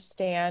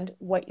understand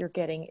what you're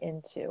getting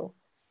into.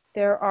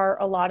 There are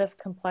a lot of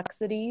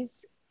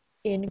complexities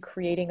in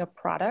creating a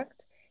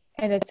product,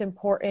 and it's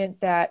important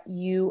that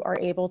you are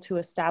able to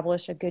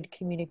establish a good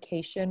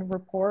communication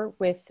rapport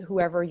with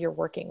whoever you're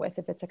working with.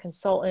 If it's a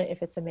consultant,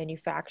 if it's a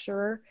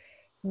manufacturer,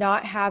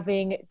 not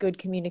having good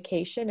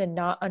communication and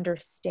not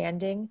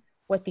understanding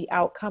what the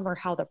outcome or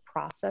how the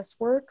process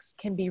works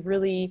can be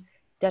really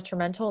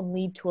detrimental and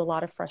lead to a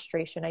lot of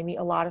frustration. I meet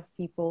a lot of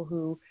people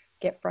who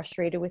get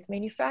frustrated with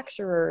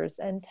manufacturers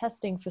and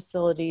testing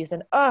facilities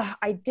and,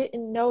 I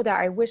didn't know that.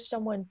 I wish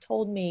someone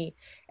told me,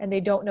 and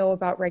they don't know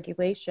about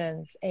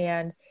regulations.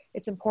 And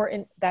it's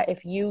important that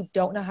if you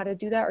don't know how to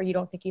do that, or you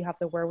don't think you have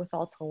the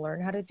wherewithal to learn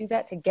how to do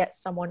that, to get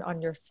someone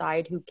on your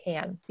side who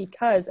can,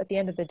 because at the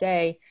end of the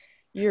day,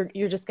 you're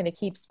just going to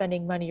keep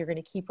spending money. You're going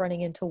to keep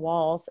running into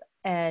walls,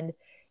 and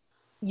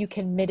you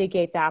can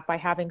mitigate that by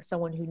having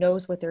someone who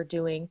knows what they're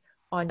doing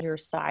on your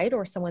side,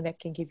 or someone that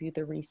can give you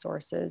the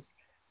resources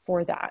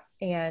for that.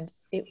 And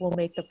it will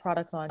make the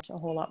product launch a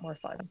whole lot more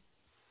fun.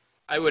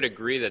 I would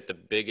agree that the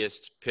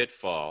biggest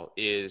pitfall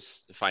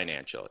is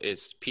financial,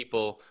 is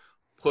people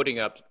putting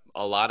up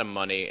a lot of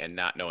money and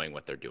not knowing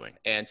what they're doing.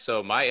 And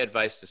so my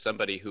advice to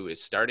somebody who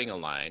is starting a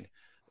line,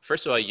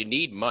 first of all, you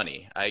need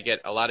money. I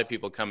get a lot of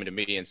people coming to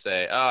me and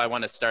say, I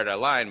want to start a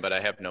line, but I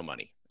have no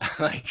money.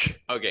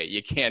 Like, okay,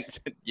 you can't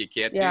do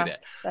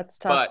that. That's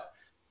tough. But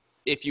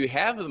if you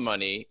have the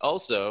money,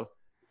 also,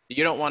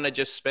 you don't want to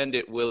just spend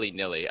it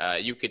willy-nilly.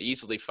 You could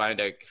easily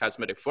find a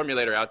cosmetic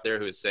formulator out there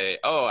who would say,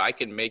 I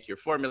can make your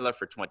formula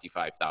for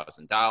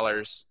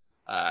 $25,000.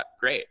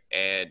 Great.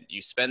 And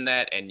you spend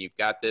that and you've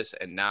got this,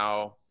 and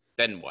now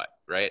then what,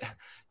 right?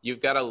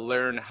 You've got to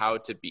learn how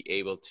to be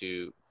able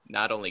to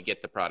not only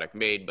get the product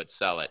made, but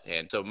sell it.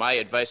 And so my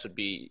advice would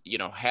be,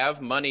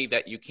 have money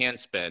that you can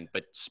spend,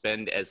 but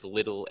spend as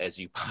little as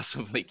you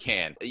possibly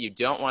can. You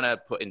don't want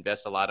to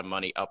invest a lot of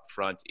money up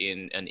front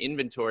in an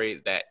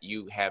inventory that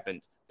you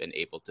haven't been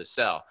able to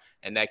sell.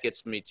 And that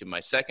gets me to my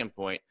second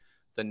point.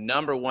 The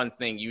number one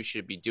thing you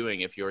should be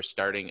doing if you're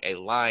starting a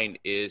line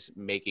is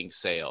making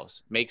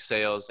sales. Make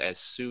sales as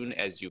soon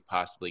as you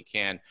possibly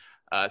can.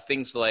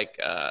 Things like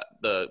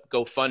the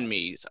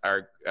GoFundMes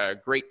are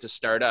great to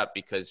start up,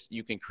 because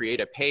you can create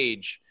a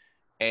page,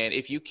 and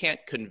if you can't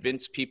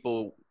convince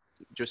people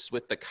just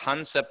with the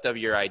concept of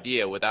your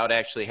idea without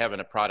actually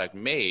having a product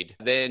made,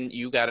 then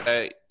you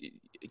gotta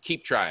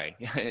keep trying.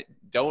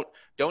 Don't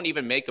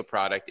even make a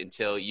product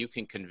until you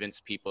can convince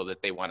people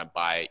that they want to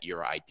buy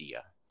your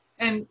idea.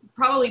 And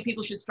probably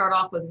people should start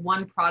off with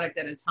one product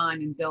at a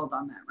time and build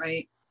on that,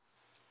 right?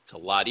 It's a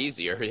lot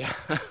easier.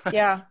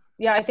 Yeah.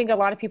 Yeah, I think a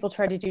lot of people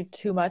try to do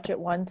too much at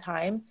one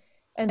time.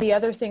 And the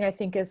other thing I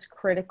think is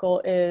critical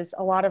is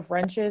a lot of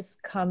wrenches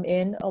come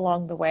in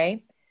along the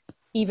way.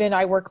 Even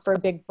I work for a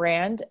big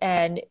brand,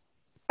 and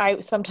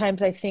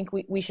sometimes I think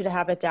we should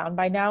have it down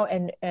by now,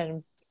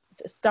 and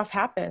stuff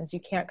happens. You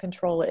can't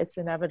control it. It's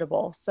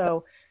inevitable.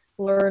 So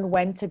learn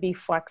when to be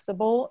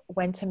flexible,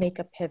 when to make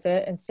a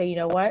pivot and say, you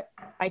know what,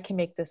 I can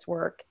make this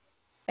work.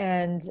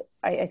 And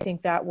I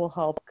think that will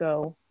help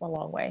go a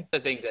long way. The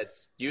thing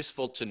that's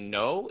useful to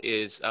know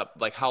is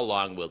like, how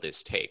long will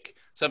this take?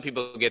 Some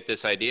people get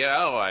this idea,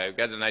 I've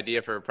got an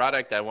idea for a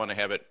product. I want to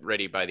have it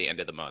ready by the end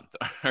of the month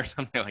or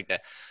something like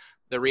that.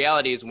 The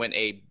reality is, when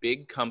a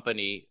big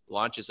company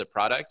launches a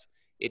product,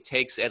 it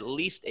takes at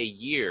least a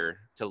year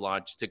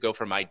to go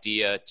from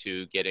idea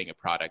to getting a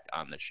product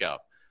on the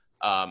shelf.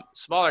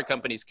 Smaller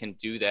companies can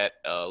do that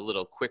a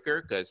little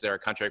quicker because there are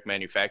contract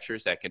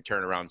manufacturers that can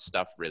turn around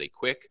stuff really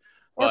quick.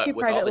 Or if you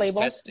private label.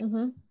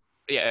 Testing,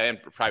 yeah,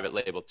 and private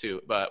label too.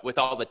 But with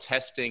all the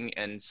testing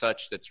and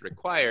such that's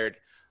required,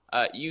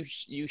 you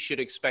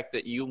should expect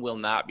that you will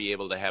not be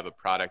able to have a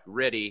product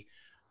ready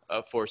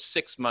for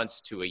 6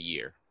 months to a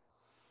year.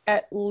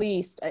 At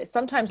least.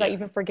 Sometimes I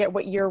even forget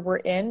what year we're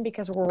in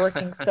because we're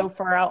working so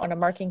far out on a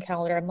marketing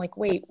calendar. I'm like,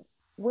 wait,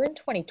 we're in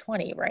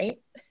 2020, right?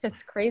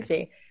 It's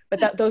crazy.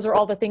 But those are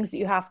all the things that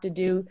you have to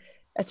do,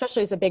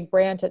 especially as a big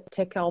brand,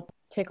 to help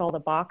tick all the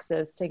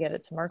boxes to get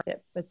it to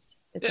market. It's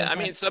Yeah, I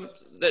intense.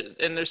 mean,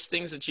 and there's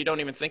things that you don't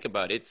even think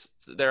about.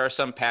 There are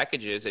some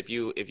packages. If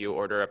you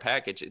order a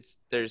package,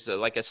 there's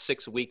like a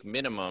 6 week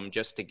minimum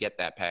just to get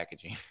that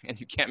packaging, and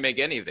you can't make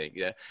anything.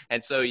 Yeah,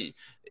 and so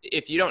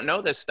if you don't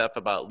know this stuff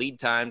about lead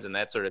times and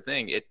that sort of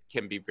thing, it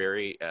can be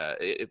very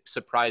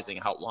surprising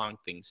how long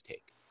things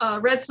take.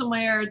 Read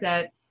somewhere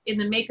that in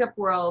the makeup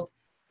world,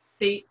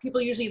 people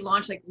usually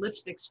launch like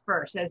lipsticks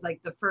first as like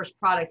the first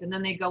product, and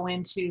then they go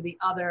into the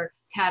other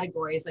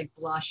categories like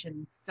blush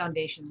and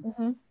foundation.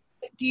 Mm-hmm.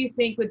 Do you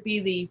think would be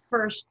the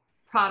first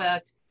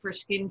product for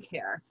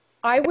skincare?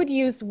 I would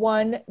use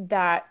one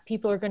that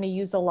people are going to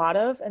use a lot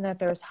of and that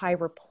there's high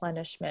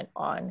replenishment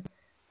on.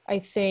 I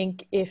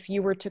think if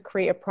you were to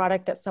create a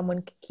product that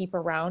someone could keep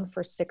around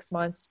for 6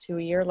 months to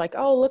a year, like,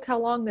 oh, look how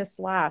long this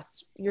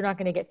lasts, you're not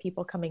going to get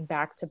people coming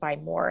back to buy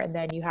more. And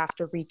then you have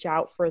to reach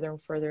out further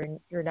and further in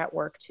your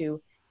network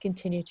to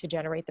continue to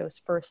generate those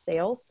first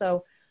sales.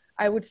 So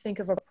I would think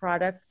of a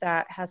product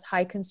that has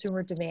high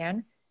consumer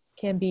demand,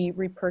 can be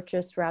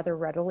repurchased rather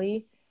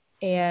readily,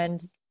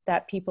 and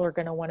that people are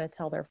going to want to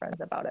tell their friends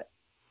about it.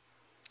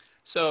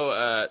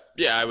 So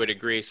yeah, I would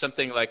agree.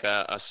 Something like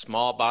a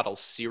small bottle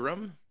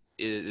serum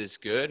is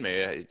good.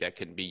 Maybe that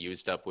can be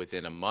used up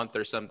within a month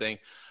or something.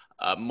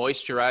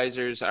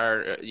 Moisturizers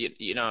are,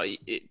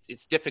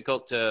 it's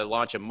difficult to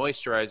launch a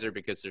moisturizer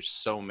because there's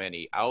so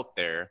many out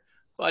there.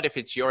 But if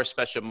it's your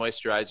special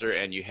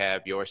moisturizer and you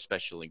have your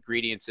special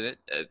ingredients in it,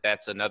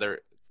 that's another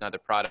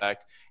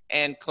product.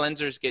 And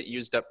cleansers get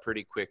used up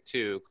pretty quick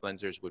too.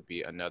 Cleansers would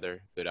be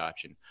another good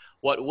option.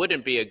 What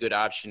wouldn't be a good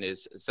option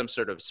is some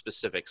sort of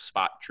specific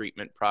spot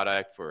treatment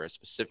product for a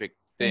specific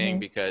thing,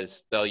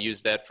 because they'll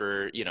use that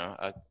for,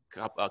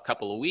 a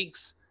couple of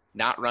weeks,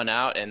 not run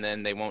out, and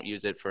then they won't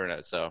use it for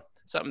another. So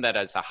something that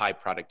has a high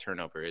product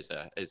turnover is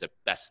a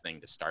best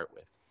thing to start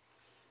with.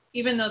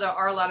 Even though there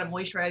are a lot of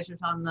moisturizers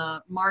on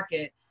the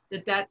market,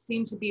 that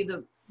seems to be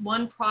the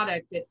one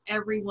product that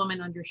every woman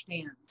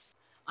understands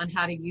on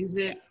how to use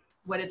it,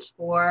 what it's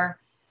for.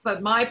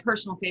 But my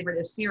personal favorite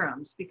is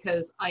serums,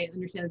 because I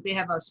understand that they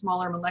have a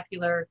smaller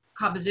molecular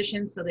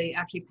composition, so they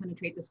actually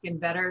penetrate the skin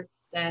better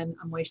than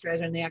a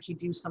moisturizer, and they actually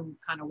do some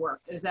kind of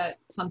work. Is that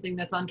something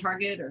that's on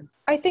target? Or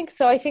I think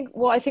so. I think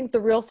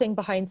the real thing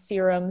behind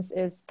serums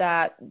is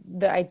that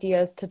the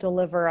idea is to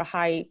deliver a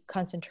high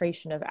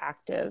concentration of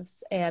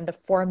actives, and the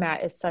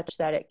format is such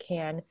that it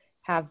can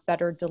have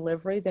better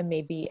delivery than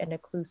maybe an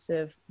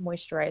occlusive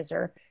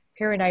moisturizer.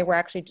 Perry and I were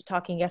actually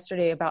talking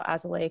yesterday about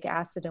azelaic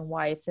acid and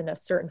why it's in a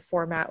certain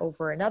format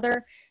over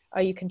another.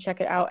 You can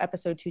check it out,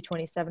 episode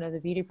 227 of the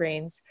Beauty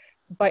Brains.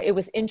 But it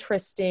was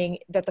interesting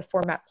that the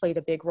format played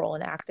a big role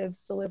in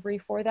actives delivery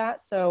for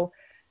that. So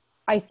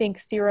I think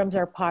serums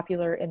are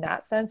popular in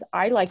that sense.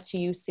 I like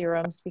to use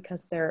serums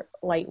because they're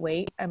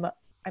lightweight. I'm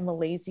a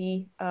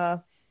lazy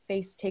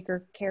face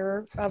taker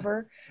carer of,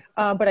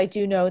 but I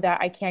do know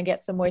that I can get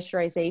some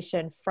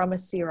moisturization from a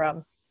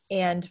serum.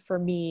 And for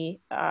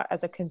me,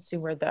 as a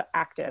consumer, the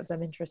actives,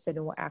 I'm interested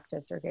in what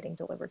actives are getting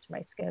delivered to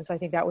my skin. So I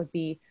think that would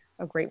be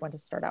a great one to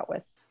start out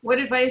with. what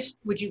advice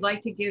would you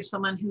like to give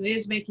someone who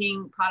is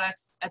making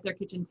products at their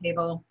kitchen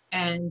table,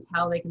 and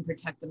how they can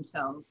protect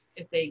themselves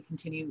if they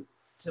continue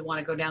to want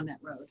to go down that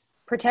road?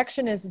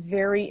 Protection is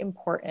very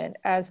important.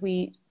 As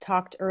we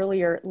talked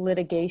earlier,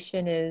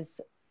 litigation is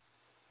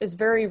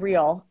very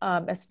real,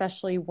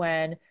 especially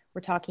when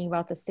we're talking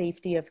about the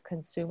safety of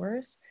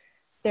consumers.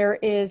 There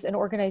is an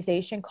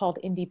organization called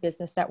Indie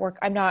Business Network.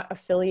 I'm not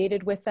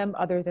affiliated with them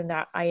other than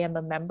that I am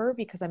a member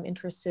because I'm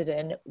interested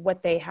in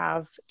what they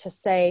have to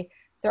say.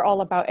 They're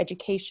all about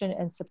education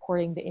and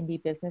supporting the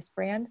indie business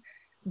brand.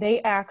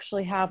 They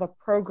actually have a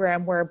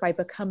program where by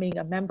becoming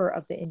a member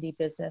of the Indie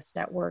Business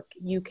Network,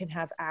 you can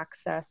have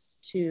access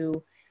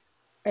to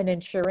an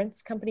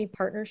insurance company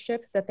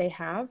partnership that they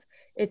have.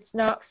 It's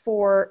not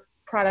for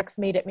products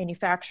made at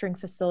manufacturing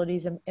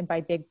facilities and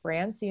by big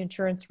brands. The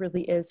insurance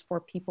really is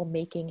for people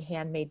making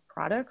handmade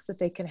products, that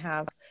they can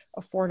have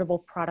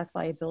affordable product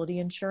liability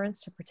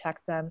insurance to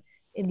protect them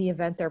in the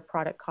event their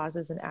product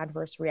causes an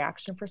adverse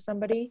reaction for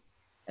somebody.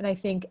 And I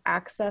think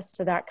access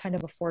to that kind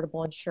of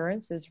affordable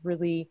insurance is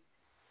really,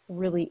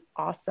 really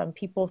awesome.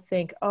 People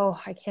think, oh,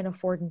 I can't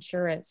afford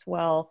insurance.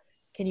 Well,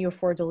 can you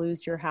afford to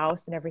lose your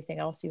house and everything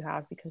else you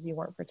have because you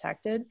weren't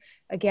protected?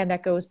 Again,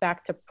 that goes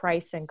back to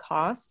price and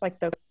cost. Like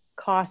the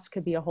cost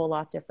could be a whole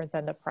lot different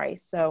than the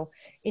price. So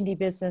Indie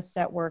Business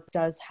Network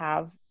does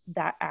have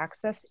that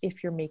access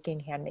if you're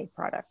making handmade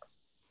products.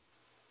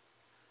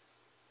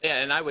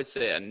 Yeah, and I would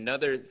say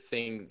another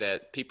thing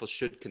that people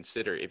should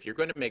consider if you're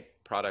going to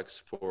make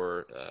products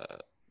for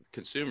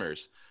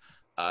consumers,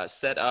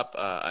 set up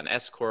an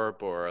S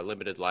Corp or a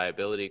limited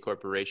liability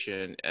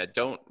corporation.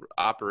 Don't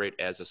operate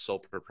as a sole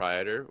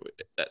proprietor.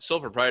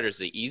 Sole proprietor is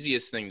the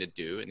easiest thing to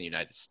do in the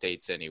United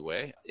States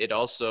anyway. It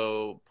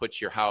also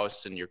puts your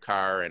house and your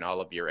car and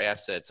all of your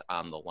assets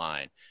on the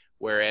line.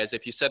 Whereas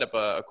if you set up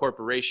a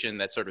corporation,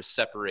 that sort of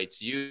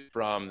separates you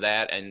from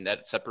that, and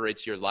that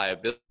separates your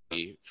liability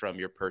from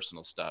your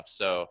personal stuff.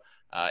 So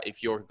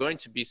if you're going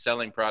to be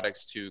selling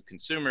products to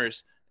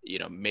consumers,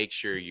 make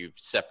sure you've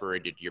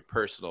separated your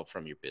personal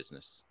from your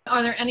business.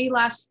 Are there any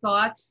last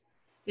thoughts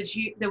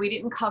that we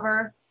didn't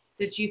cover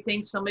that you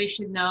think somebody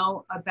should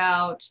know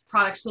about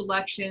product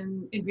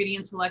selection,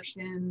 ingredient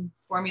selection,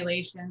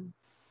 formulation?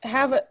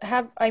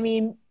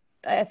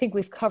 I think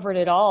we've covered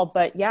it all,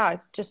 but yeah,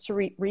 just to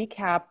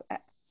recap,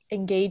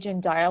 engage in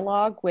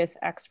dialogue with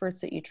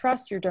experts that you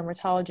trust, your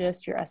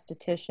dermatologist, your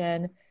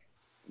esthetician.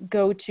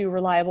 Go to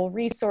reliable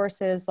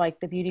resources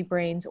like the Beauty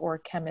Brains or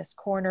Chemist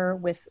Corner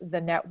with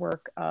the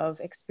network of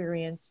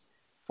experienced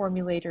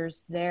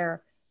formulators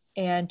there,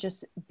 and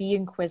just be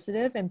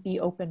inquisitive and be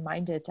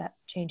open-minded to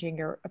changing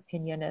your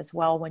opinion as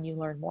well when you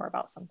learn more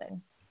about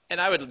something. And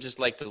I would just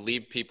like to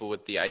leave people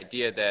with the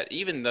idea that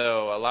even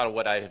though a lot of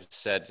what I have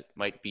said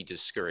might be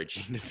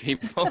discouraging to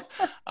people,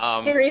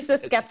 Harry's the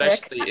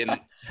skeptic,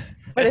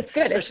 but it's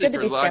good. It's good to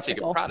be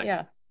skeptical.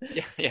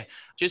 Yeah.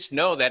 Just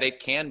know that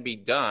it can be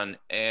done.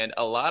 And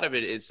a lot of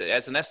it is,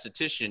 as an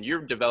esthetician,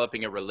 you're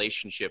developing a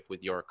relationship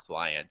with your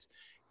client.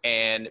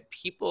 And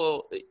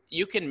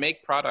you can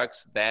make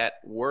products that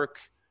work,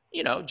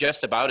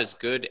 just about as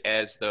good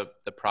as the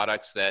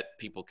products that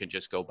people can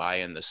just go buy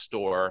in the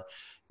store.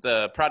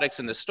 The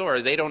products in the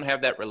store, they don't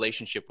have that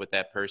relationship with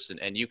that person,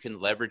 and you can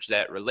leverage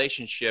that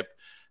relationship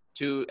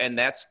and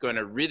that's going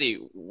to really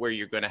where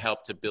you're going to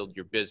help to build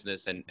your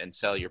business and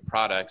sell your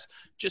products.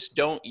 Just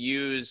don't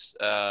use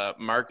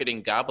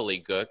marketing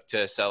gobbledygook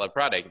to sell a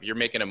product. If you're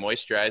making a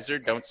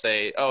moisturizer, don't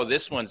say, oh,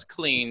 this one's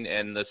clean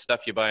and the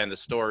stuff you buy in the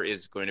store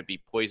is going to be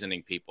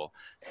poisoning people.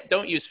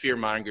 Don't use fear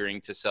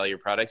mongering to sell your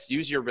products.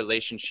 Use your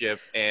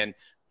relationship and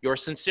your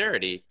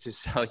sincerity to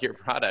sell your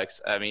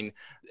products. I mean,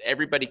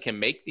 everybody can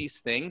make these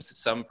things.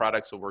 Some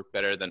products will work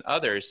better than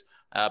others,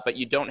 but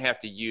you don't have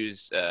to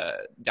use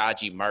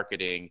dodgy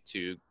marketing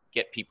to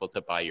get people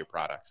to buy your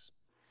products.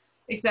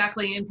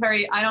 Exactly. And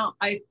Perry,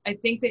 I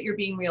think that you're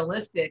being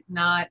realistic,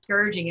 not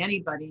discouraging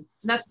anybody.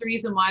 And that's the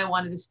reason why I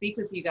wanted to speak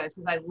with you guys,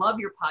 because I love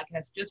your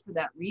podcast just for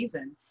that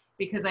reason,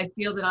 because I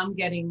feel that I'm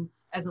getting,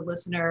 as a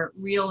listener,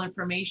 real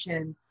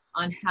information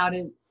on how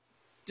to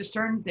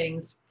discern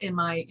things in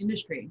my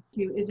industry.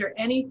 Is there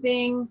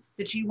anything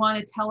that you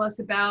want to tell us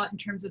about in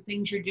terms of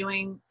things you're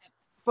doing,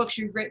 books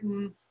you've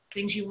written,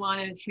 things you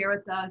want to share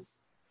with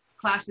us,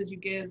 classes you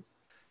give?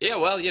 Yeah,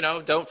 well,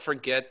 don't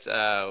forget,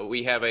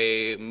 we have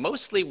a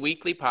mostly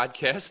weekly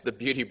podcast, The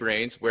Beauty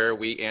Brains, where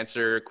we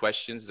answer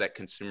questions that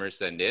consumers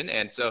send in.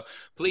 And so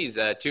please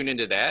tune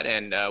into that.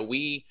 And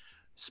we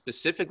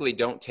specifically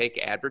don't take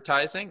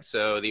advertising.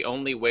 So the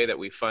only way that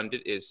we fund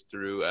it is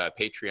through a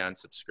Patreon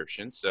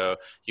subscription. So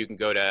you can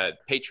go to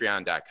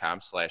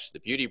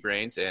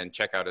patreon.com/thebeautybrains and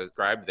check out a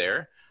subscribe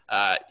there.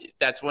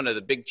 That's one of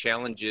the big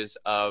challenges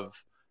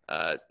of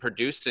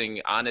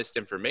producing honest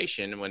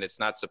information when it's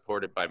not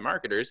supported by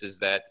marketers, is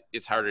that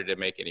it's harder to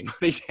make any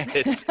money at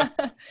it.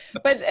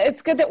 But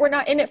it's good that we're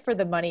not in it for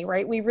the money,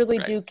 right? We really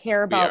do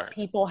care about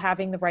people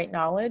having the right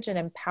knowledge and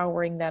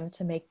empowering them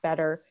to make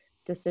better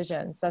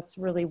decisions. That's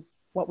really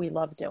what we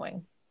love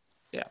doing.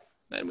 Yeah.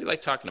 And we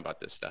like talking about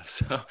this stuff.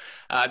 So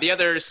the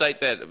other site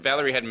that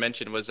Valerie had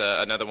mentioned was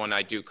another one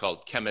I do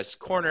called Chemist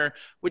Corner,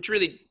 which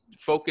really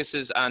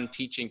focuses on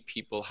teaching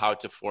people how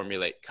to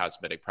formulate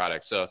cosmetic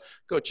products. So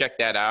go check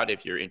that out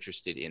if you're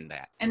interested in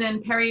that. And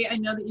then Perry, I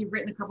know that you've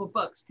written a couple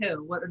books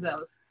too. What are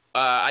those?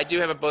 I do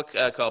have a book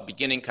called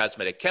Beginning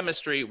Cosmetic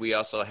Chemistry. We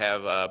also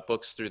have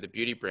books through the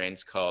Beauty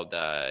Brains called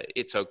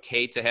It's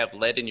Okay to Have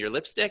Lead in Your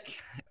Lipstick.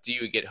 Do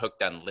you get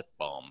hooked on lip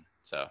balm?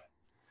 So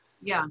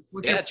yeah,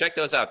 check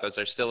those out. Those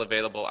are still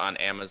available on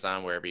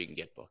Amazon, wherever you can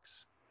get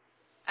books.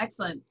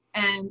 Excellent.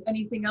 And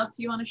anything else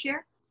you want to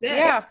share?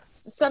 Yeah,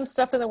 some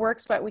stuff in the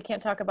works, but we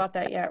can't talk about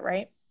that yet,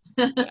 right?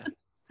 Yeah.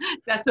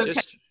 That's okay.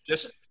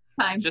 Just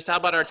how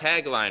about our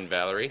tagline,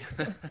 Valerie?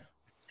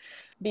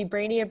 Be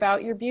brainy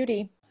about your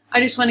beauty. I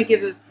just want to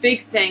give a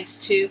big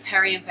thanks to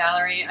Perry and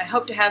Valerie. I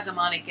hope to have them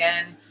on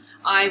again.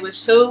 I was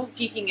so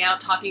geeking out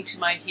talking to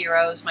my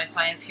heroes, my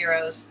science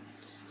heroes.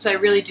 So I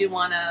really do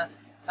want to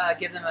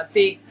give them a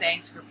big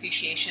thanks and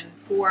appreciation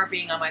for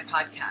being on my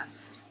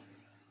podcast.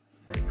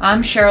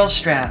 I'm Cheryl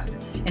Stroud,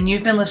 and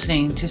you've been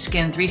listening to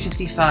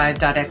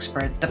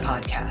Skin365.expert, the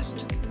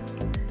podcast.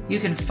 You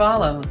can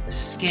follow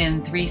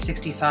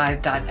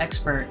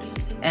Skin365.expert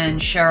and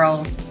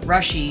Cheryl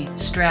Rushy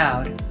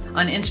Stroud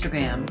on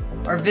Instagram,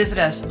 or visit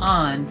us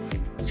on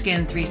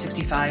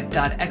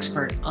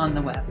Skin365.expert on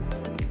the web.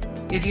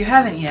 If you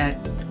haven't yet,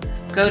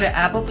 go to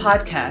Apple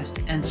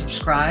Podcast and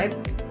subscribe,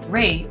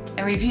 rate,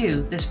 and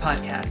review this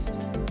podcast.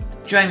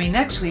 Join me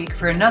next week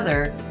for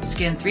another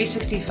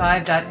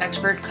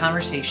Skin365.expert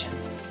conversation.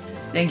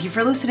 Thank you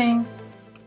for listening.